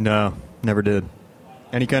 No, never did.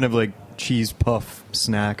 Any kind of like cheese puff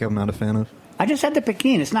snack, I'm not a fan of. I just had the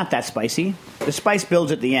pectin. It's not that spicy. The spice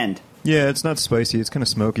builds at the end. Yeah, it's not spicy. It's kind of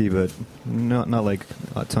smoky, but not like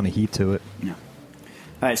a ton of heat to it. No. All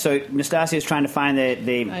right, so Nastassia is trying to find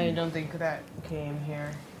the... I don't think that came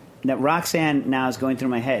here. Now, Roxanne now is going through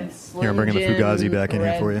my head. Here, I'm bringing the Fugazi back in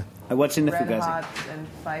here for you. What's in the Red Fugazi? Hot and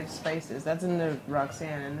 5 spices. That's in the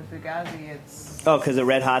Roxanne. And the Fugazi, it's Oh, because the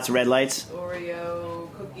Red Hots, Red Lights.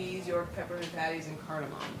 Oreo, cookies, York peppermint patties, and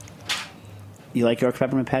cardamom. You like York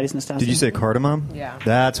peppermint patties, Nastassia? Did you say cardamom? Yeah.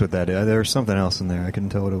 That's what that is. There was something else in there. I couldn't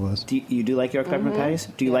tell what it was. Do you do like York peppermint patties?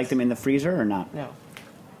 Do you like them in the freezer or not? No.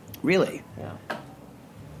 Really? No.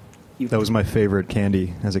 That was my favorite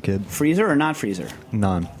candy as a kid. Freezer or not freezer?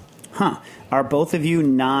 Non. Huh. Are both of you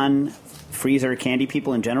non-freezer candy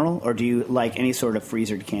people in general, or do you like any sort of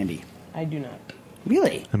freezered candy? I do not.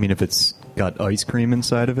 Really? I mean, if it's got ice cream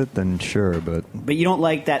inside of it, then sure, but... But you don't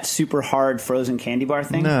like that super hard frozen candy bar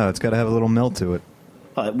thing? No, it's got to have a little melt to it.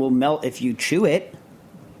 It will melt if you chew it.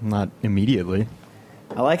 Not immediately.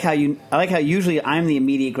 I like how usually I'm the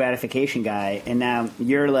immediate gratification guy, and now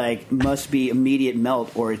you're like, must be immediate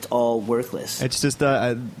melt or it's all worthless. It's just,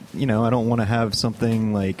 I don't want to have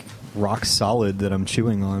something like rock solid that I'm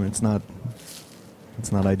chewing on. It's not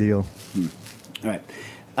ideal. All right.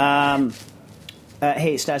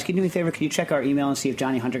 Hey, Stas, can you do me a favor? Can you check our email and see if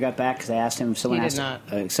Johnny Hunter got back? Because I asked him. Someone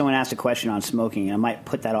asked a question on smoking, and I might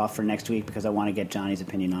put that off for next week because I want to get Johnny's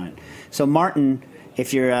opinion on it. So, Martin,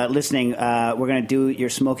 if you're listening, we're going to do your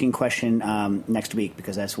smoking question next week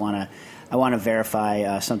because I want to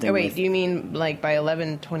verify something. Oh, wait, do you mean like by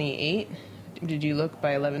 11:28? Did you look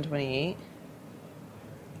by 11:28?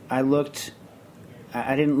 I looked.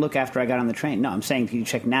 I didn't look after I got on the train. No, I'm saying can you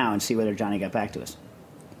check now and see whether Johnny got back to us.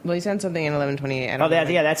 Well, he sent something in 11:28.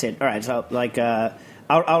 That's it. All right, so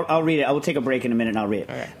I'll read it. I will take a break in a minute and I'll read it.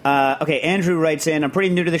 Okay. Okay, Andrew writes in, I'm pretty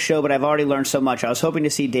new to the show, but I've already learned so much. I was hoping to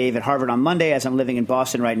see Dave at Harvard on Monday as I'm living in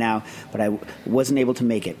Boston right now, but I wasn't able to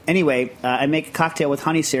make it. Anyway, I make a cocktail with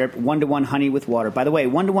honey syrup, 1-to-1 honey with water. By the way,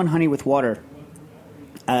 1-to-1 honey with water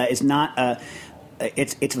is not...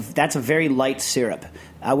 that's a very light syrup.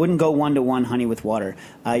 I wouldn't go 1-to-1 honey with water.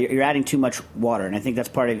 You're adding too much water, and I think that's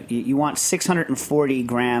part of. You want 640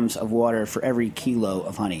 grams of water for every kilo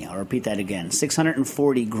of honey. I'll repeat that again: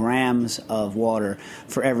 640 grams of water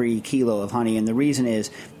for every kilo of honey. And the reason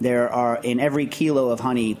is in every kilo of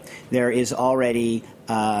honey there is already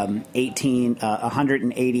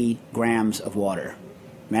 180 grams of water.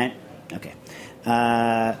 Right? Okay.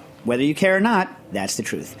 Whether you care or not, that's the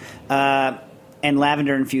truth. And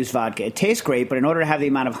lavender-infused vodka. It tastes great, but in order to have the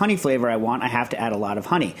amount of honey flavor I want, I have to add a lot of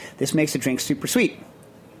honey. This makes the drink super sweet.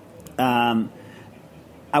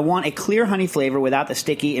 I want a clear honey flavor without the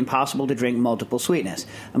sticky, impossible-to-drink multiple sweetness.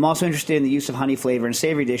 I'm also interested in the use of honey flavor in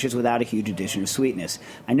savory dishes without a huge addition of sweetness.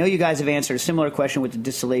 I know you guys have answered a similar question with the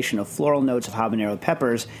distillation of floral notes of habanero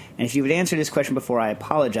peppers, and if you would answer this question before, I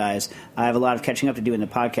apologize. I have a lot of catching up to do in the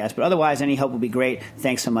podcast, but otherwise, any help would be great.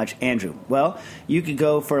 Thanks so much, Andrew. Well, you could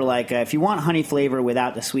go for, if you want honey flavor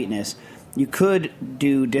without the sweetness, you could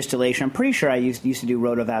do distillation. I'm pretty sure I used to do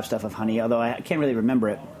rotovap stuff of honey, although I can't really remember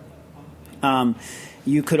it.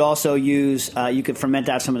 You could also use, you could ferment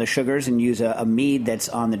out some of the sugars and use a mead that's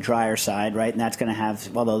on the drier side, right? And that's going to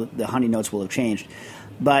have, although the honey notes will have changed.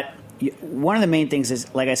 But one of the main things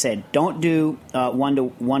is, like I said, don't do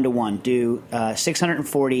 1-to-1. Do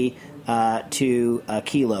 640 to a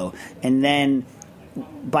kilo. And then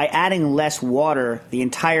by adding less water, the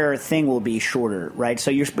entire thing will be shorter, right? So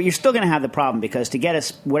but you're still going to have the problem because to get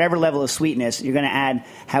whatever level of sweetness, you're going to add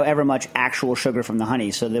however much actual sugar from the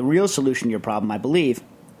honey. So the real solution to your problem, I believe,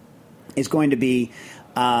 is going to be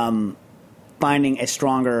finding a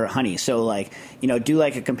stronger honey. So do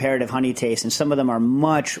a comparative honey taste, and some of them are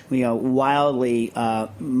much, wildly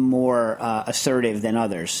more assertive than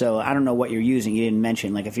others. So I don't know what you're using. You didn't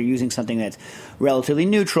mention, if you're using something that's relatively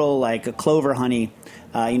neutral, like a clover honey,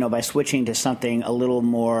 by switching to something with a little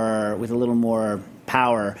more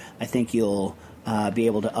power, I think you'll be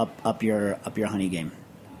able to up your honey game.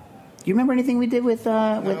 Do you remember anything we did with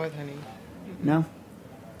with honey? No?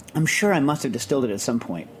 I'm sure I must have distilled it at some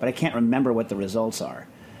point, but I can't remember what the results are.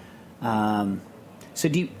 So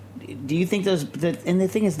do you think those? And the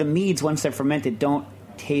thing is, the meads once they're fermented don't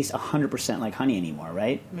taste 100% like honey anymore,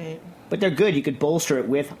 right? Right. But they're good. You could bolster it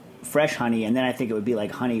with fresh honey, and then I think it would be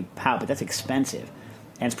like honey pow. But that's expensive,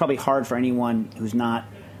 and it's probably hard for anyone who's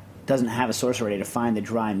doesn't have a source already to find the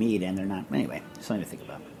dry mead, and they're not. Anyway, something to think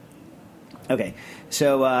about. Okay,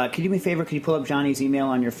 so can you do me a favor? Could you pull up Johnny's email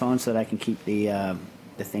on your phone so that I can keep the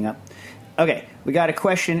thing up? Okay, we got a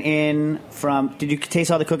question in from... Did you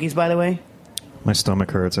taste all the cookies, by the way? My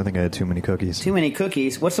stomach hurts. I think I had too many cookies. Too many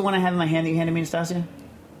cookies. What's the one I have in my hand that you handed me, Nastassia?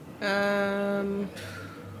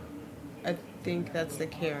 I think that's the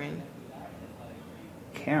Karen.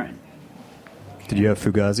 Karen. Did you have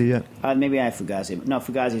Fugazi yet? Maybe I have Fugazi. No,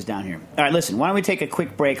 Fugazi's down here. All right, listen, why don't we take a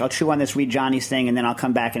quick break? I'll chew on this, read Johnny's thing, and then I'll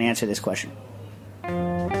come back and answer this question.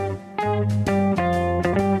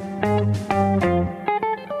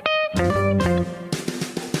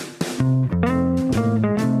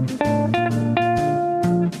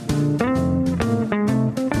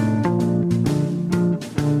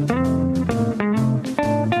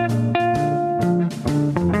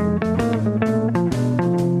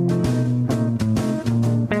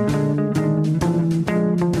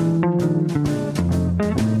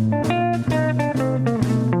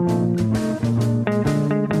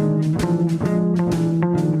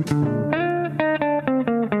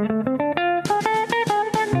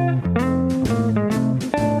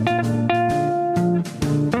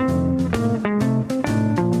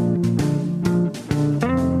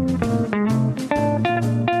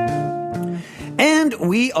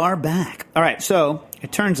 We are back. All right, so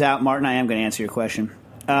it turns out, Martin, I am going to answer your question.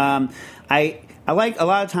 I like a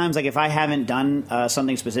lot of times, like if I haven't done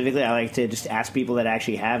something specifically, I like to just ask people that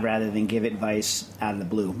actually have rather than give advice out of the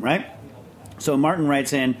blue, right? So Martin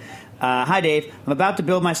writes in, hi, Dave. I'm about to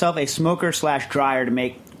build myself a smoker/dryer to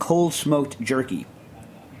make cold smoked jerky.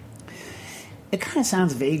 It kind of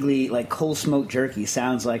sounds vaguely like cold smoked jerky.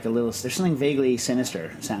 Sounds like a little. There's something vaguely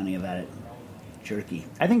sinister sounding about it. Jerky.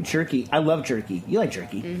 I think jerky. I love jerky. You like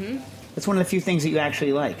jerky. Mm-hmm. That's one of the few things that you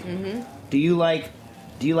actually like. Mm-hmm. Do you like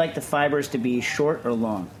the fibers to be short or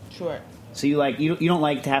long? Short. So you don't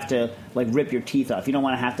like to have to like rip your teeth off. You don't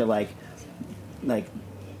want to have to like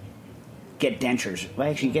get dentures. Well,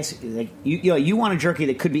 actually, I guess like you want a jerky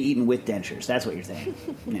that could be eaten with dentures. That's what you're saying.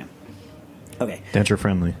 Yeah. Okay. Denture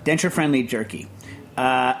friendly. Denture friendly jerky.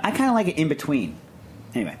 I kind of like it in between.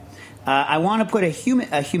 Anyway. I want to put a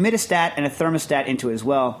humidistat and a thermostat into it as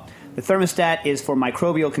well. The thermostat is for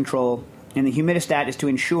microbial control, and the humidistat is to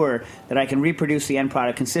ensure that I can reproduce the end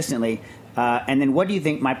product consistently. And then what do you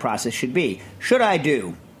think my process should be? Should I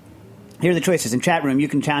do? Here are the choices. In chat room, you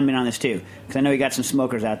can chime in on this too, because I know you got some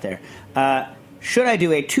smokers out there. Should I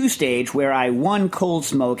do a 2-stage where I 1 cold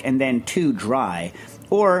smoke and then 2 dry?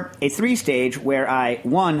 Or a 3-stage where I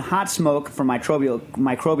 1 hot smoke for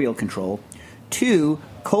microbial control, 2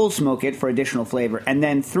 cold smoke it for additional flavor, and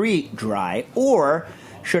then 3 dry? Or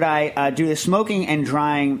should I do the smoking and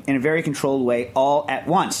drying in a very controlled way all at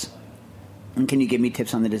once? And can you give me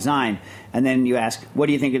tips on the design? And then you ask, what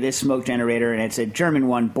do you think of this smoke generator? And it's a German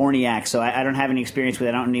one, Borniak. So I don't have any experience with it.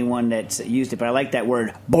 I don't know anyone that's used it, but I like that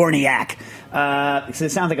word, Borniak. So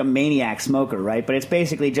it sounds like a maniac smoker, right? But it's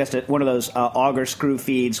basically just one of those auger screw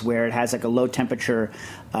feeds where it has like a low temperature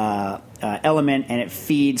element, and it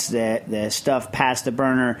feeds the stuff past the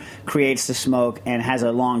burner, creates the smoke, and has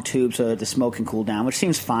a long tube so that the smoke can cool down, which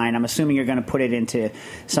seems fine. I'm assuming you're going to put it into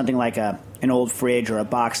something like an old fridge or a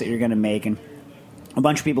box that you're going to make, and a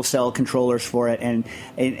bunch of people sell controllers for it, and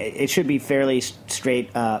it should be fairly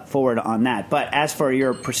straightforward on that. But as for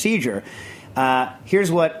your procedure, here's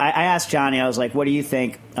what I asked Johnny. I was like, what do you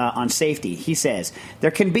think on safety? He says,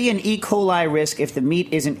 there can be an E. coli risk if the meat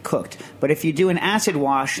isn't cooked, but if you do an acid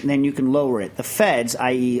wash, then you can lower it. The feds,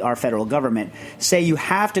 i.e. our federal government, say you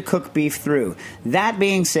have to cook beef through. That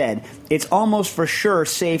being said, it's almost for sure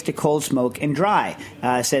safe to cold smoke and dry,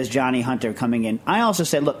 says Johnny Hunter coming in. I also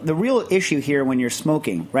said, look, the real issue here when you're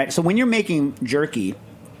smoking, right? So when you're making jerky,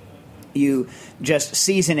 you just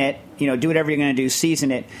season it, do whatever you're going to do,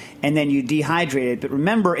 season it, and then you dehydrate it. But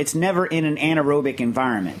remember, it's never in an anaerobic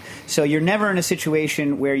environment. So you're never in a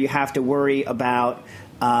situation where you have to worry about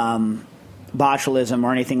botulism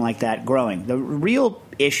or anything like that growing. The real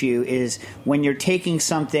issue is when you're taking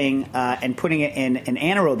something and putting it in an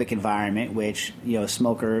anaerobic environment, which,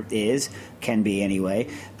 smoker can be anyway,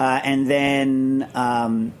 and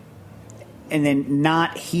then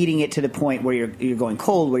not heating it to the point where you're going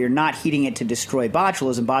cold, where you're not heating it to destroy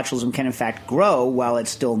botulism. Botulism can, in fact, grow while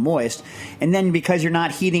it's still moist. And then because you're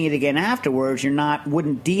not heating it again afterwards,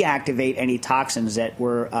 wouldn't deactivate any toxins that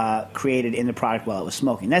were created in the product while it was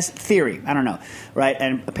smoking. That's theory. I don't know, right?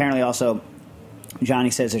 And apparently also Johnny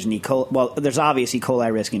says there's an E. coli. Well, there's obvious E.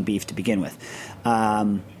 coli risk in beef to begin with.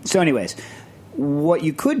 So anyways, what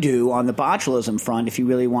you could do on the botulism front, if you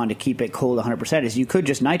really want to keep it cold 100%, is you could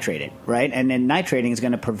just nitrate it, right? And then nitrating is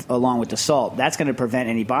going to, along with the salt, that's going to prevent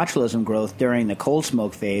any botulism growth during the cold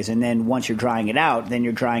smoke phase. And then once you're drying it out, then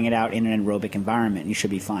you're drying it out in an anaerobic environment. You should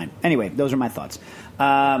be fine. Anyway, those are my thoughts.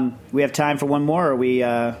 We have time for one more, or we...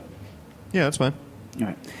 Yeah, that's fine. All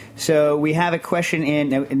right. So we have a question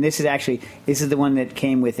in, and this is the one that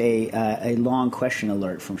came with a long question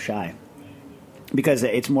alert from Shai, because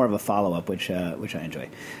it's more of a follow-up, which I enjoy.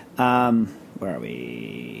 Where are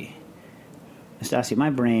we? Nastassia, my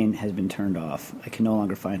brain has been turned off. I can no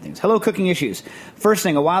longer find things. Hello, cooking issues. First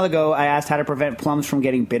thing, a while ago, I asked how to prevent plums from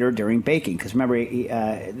getting bitter during baking. Because remember,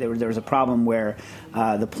 there was a problem where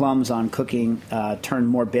the plums on cooking turned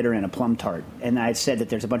more bitter in a plum tart. And I said that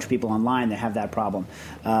there's a bunch of people online that have that problem.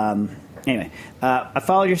 Anyway, I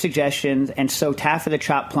followed your suggestions and soaked half of the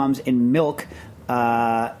chopped plums in milk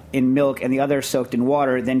and the other soaked in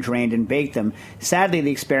water, then drained and baked them. Sadly, the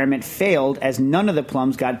experiment failed as none of the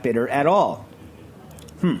plums got bitter at all.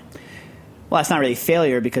 Well, that's not really a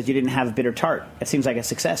failure because you didn't have a bitter tart. It seems like a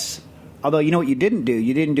success. Although, you know what you didn't do?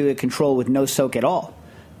 You didn't do a control with no soak at all.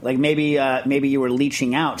 Like maybe you were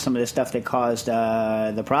leaching out some of the stuff that caused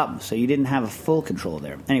the problem. So you didn't have a full control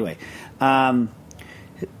there. Anyway, the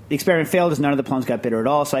experiment failed as none of the plums got bitter at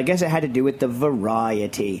all. So I guess it had to do with the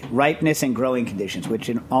variety, ripeness, and growing conditions, which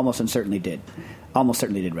it almost certainly did.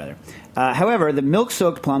 However, the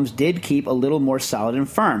milk-soaked plums did keep a little more solid and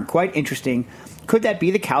firm. Quite interesting. Could that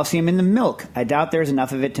be the calcium in the milk? I doubt there's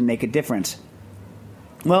enough of it to make a difference.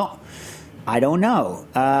 Well, I don't know.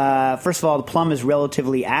 First of all, the plum is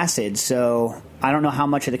relatively acid, so I don't know how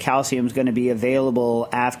much of the calcium is going to be available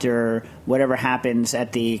after whatever happens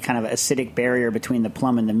at the kind of acidic barrier between the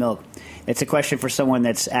plum and the milk. It's a question for someone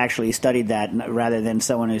that's actually studied that rather than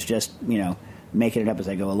someone who's just, making it up as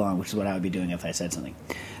I go along, which is what I would be doing if I said something.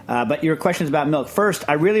 But your questions about milk. First,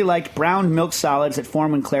 I really liked browned milk solids that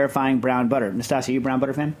form when clarifying brown butter. Nastassia, are you a brown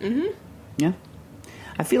butter fan? Mm-hmm. Yeah?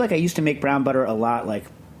 I feel like I used to make brown butter a lot,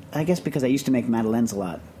 I guess because I used to make madeleines a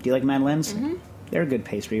lot. Do you like madeleines? Mm-hmm. They're a good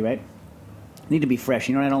pastry, right? Need to be fresh.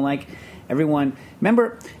 You know what I don't like? Everyone,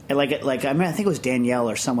 remember, I think it was Danielle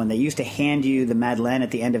or someone, they used to hand you the madeleine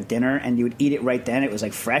at the end of dinner, and you would eat it right then. It was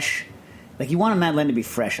fresh. You want a madeleine to be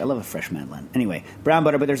fresh. I love a fresh madeleine. Anyway, brown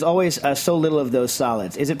butter, but there's always so little of those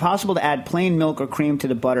solids. Is it possible to add plain milk or cream to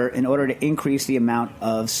the butter in order to increase the amount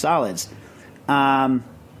of solids? Well,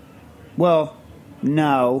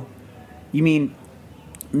 no. You mean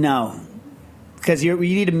no? Because you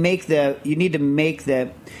need to make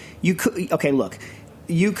the. You could. Okay, look.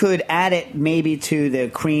 You could add it maybe to the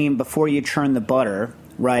cream before you churn the butter,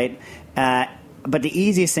 right? But the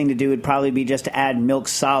easiest thing to do would probably be just to add milk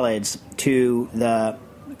solids to the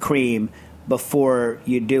cream before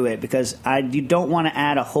you do it, because you don't want to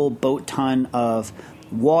add a whole boat ton of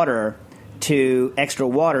extra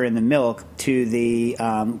water in the milk to the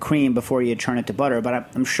cream before you churn it to butter. But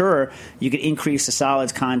I'm sure you could increase the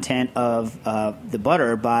solids content of the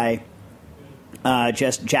butter by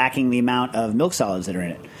just jacking the amount of milk solids that are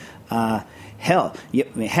in it.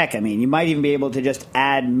 You might even be able to just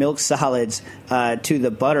add milk solids to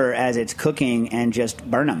the butter as it's cooking and just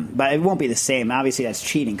burn them. But it won't be the same. Obviously, that's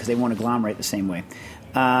cheating because they won't agglomerate the same way.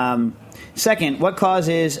 Second, what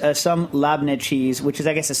causes some labne cheese, which is,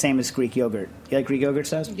 I guess, the same as Greek yogurt? You like Greek yogurt,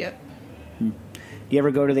 Stas? Yep. Do you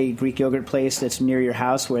ever go to the Greek yogurt place that's near your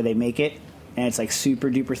house where they make it, and it's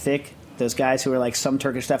super duper thick? Those guys who are some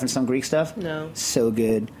Turkish stuff and some Greek stuff? No. So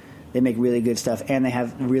good. They make really good stuff, and they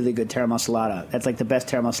have really good tara massalata. That's the best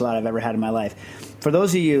tara massalata I've ever had in my life. For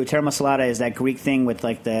those of you, tara massalata is that Greek thing with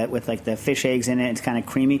the fish eggs in it. It's kind of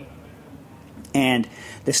creamy, and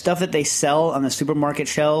the stuff that they sell on the supermarket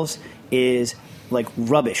shelves is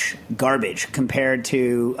rubbish, garbage compared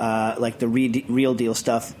to the real deal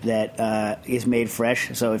stuff that is made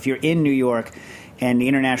fresh. So if you're in New York and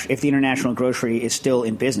if the International Grocery is still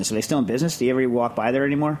in business, are they still in business? Do you ever walk by there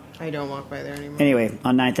anymore? I don't walk by there anymore. Anyway,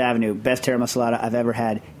 on 9th Avenue, best tara massalata I've ever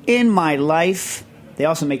had in my life. They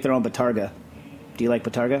also make their own batarga. Do you like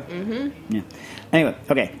batarga? Mm-hmm. Yeah. Anyway,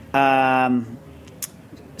 okay.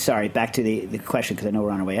 Sorry, back to the question because I know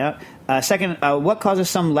we're on our way out. Second, what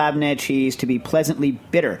causes some labne cheese to be pleasantly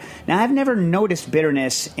bitter? Now, I've never noticed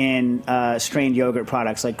bitterness in strained yogurt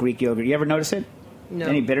products like Greek yogurt. You ever notice it? No.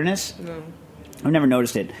 Any bitterness? No. I've never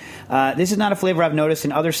noticed it. This is not a flavor I've noticed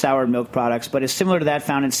in other sour milk products, but is similar to that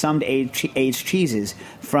found in some aged cheeses.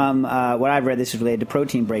 From what I've read, this is related to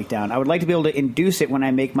protein breakdown. I would like to be able to induce it when I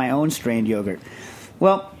make my own strained yogurt.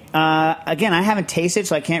 Well, again, I haven't tasted,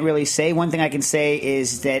 so I can't really say. One thing I can say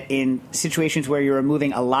is that in situations where you're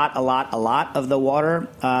removing a lot of the water,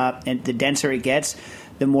 and the denser it gets,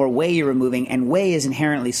 the more whey you're removing, and whey is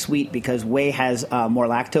inherently sweet because whey has more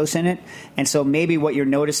lactose in it. And so maybe what you're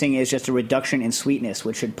noticing is just a reduction in sweetness,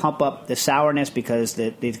 which should pump up the sourness because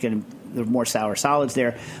there's more sour solids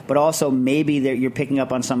there. But also maybe you're picking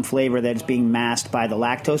up on some flavor that's being masked by the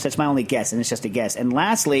lactose. That's my only guess, and it's just a guess. And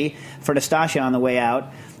lastly, for Nastassia on the way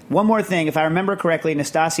out, one more thing. If I remember correctly,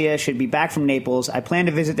 Nastassia should be back from Naples. I plan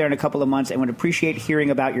to visit there in a couple of months and would appreciate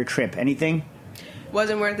hearing about your trip. Anything?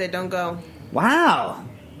 Wasn't worth it. Don't go. Wow.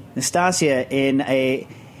 Nastassia, in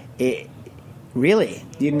Really?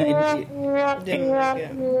 You Didn't like it.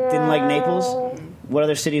 didn't like Naples? What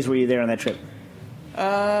other cities were you there on that trip?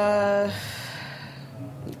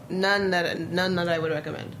 None that I would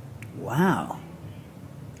recommend. Wow.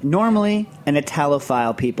 Normally an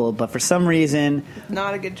Italophile, people, but for some reason,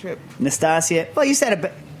 Not a good trip. Nastassia. Well, you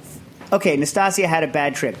said okay. Nastassia had a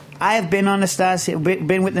bad trip. I have been with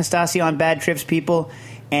Nastassia on bad trips, people,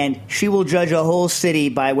 and she will judge a whole city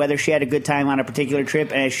by whether she had a good time on a particular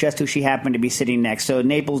trip, and it's just who she happened to be sitting next. So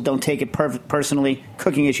Naples, don't take it personally.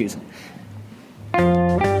 Cooking issues.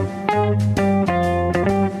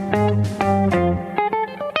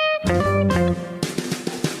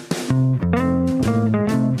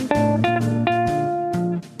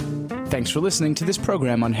 Thanks for listening to this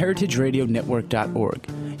program on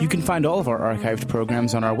heritageradionetwork.org. You can find all of our archived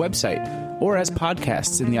programs on our website or as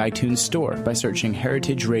podcasts in the iTunes Store by searching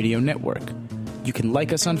Heritage Radio Network. You can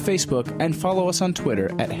like us on Facebook and follow us on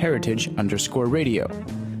Twitter at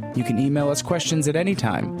heritage_radio. You can email us questions at any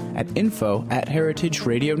time at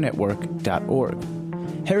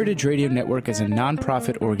info@heritageradionetwork.org. Heritage Radio Network is a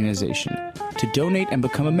non-profit organization. To donate and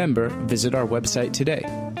become a member, visit our website today.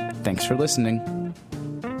 Thanks for listening.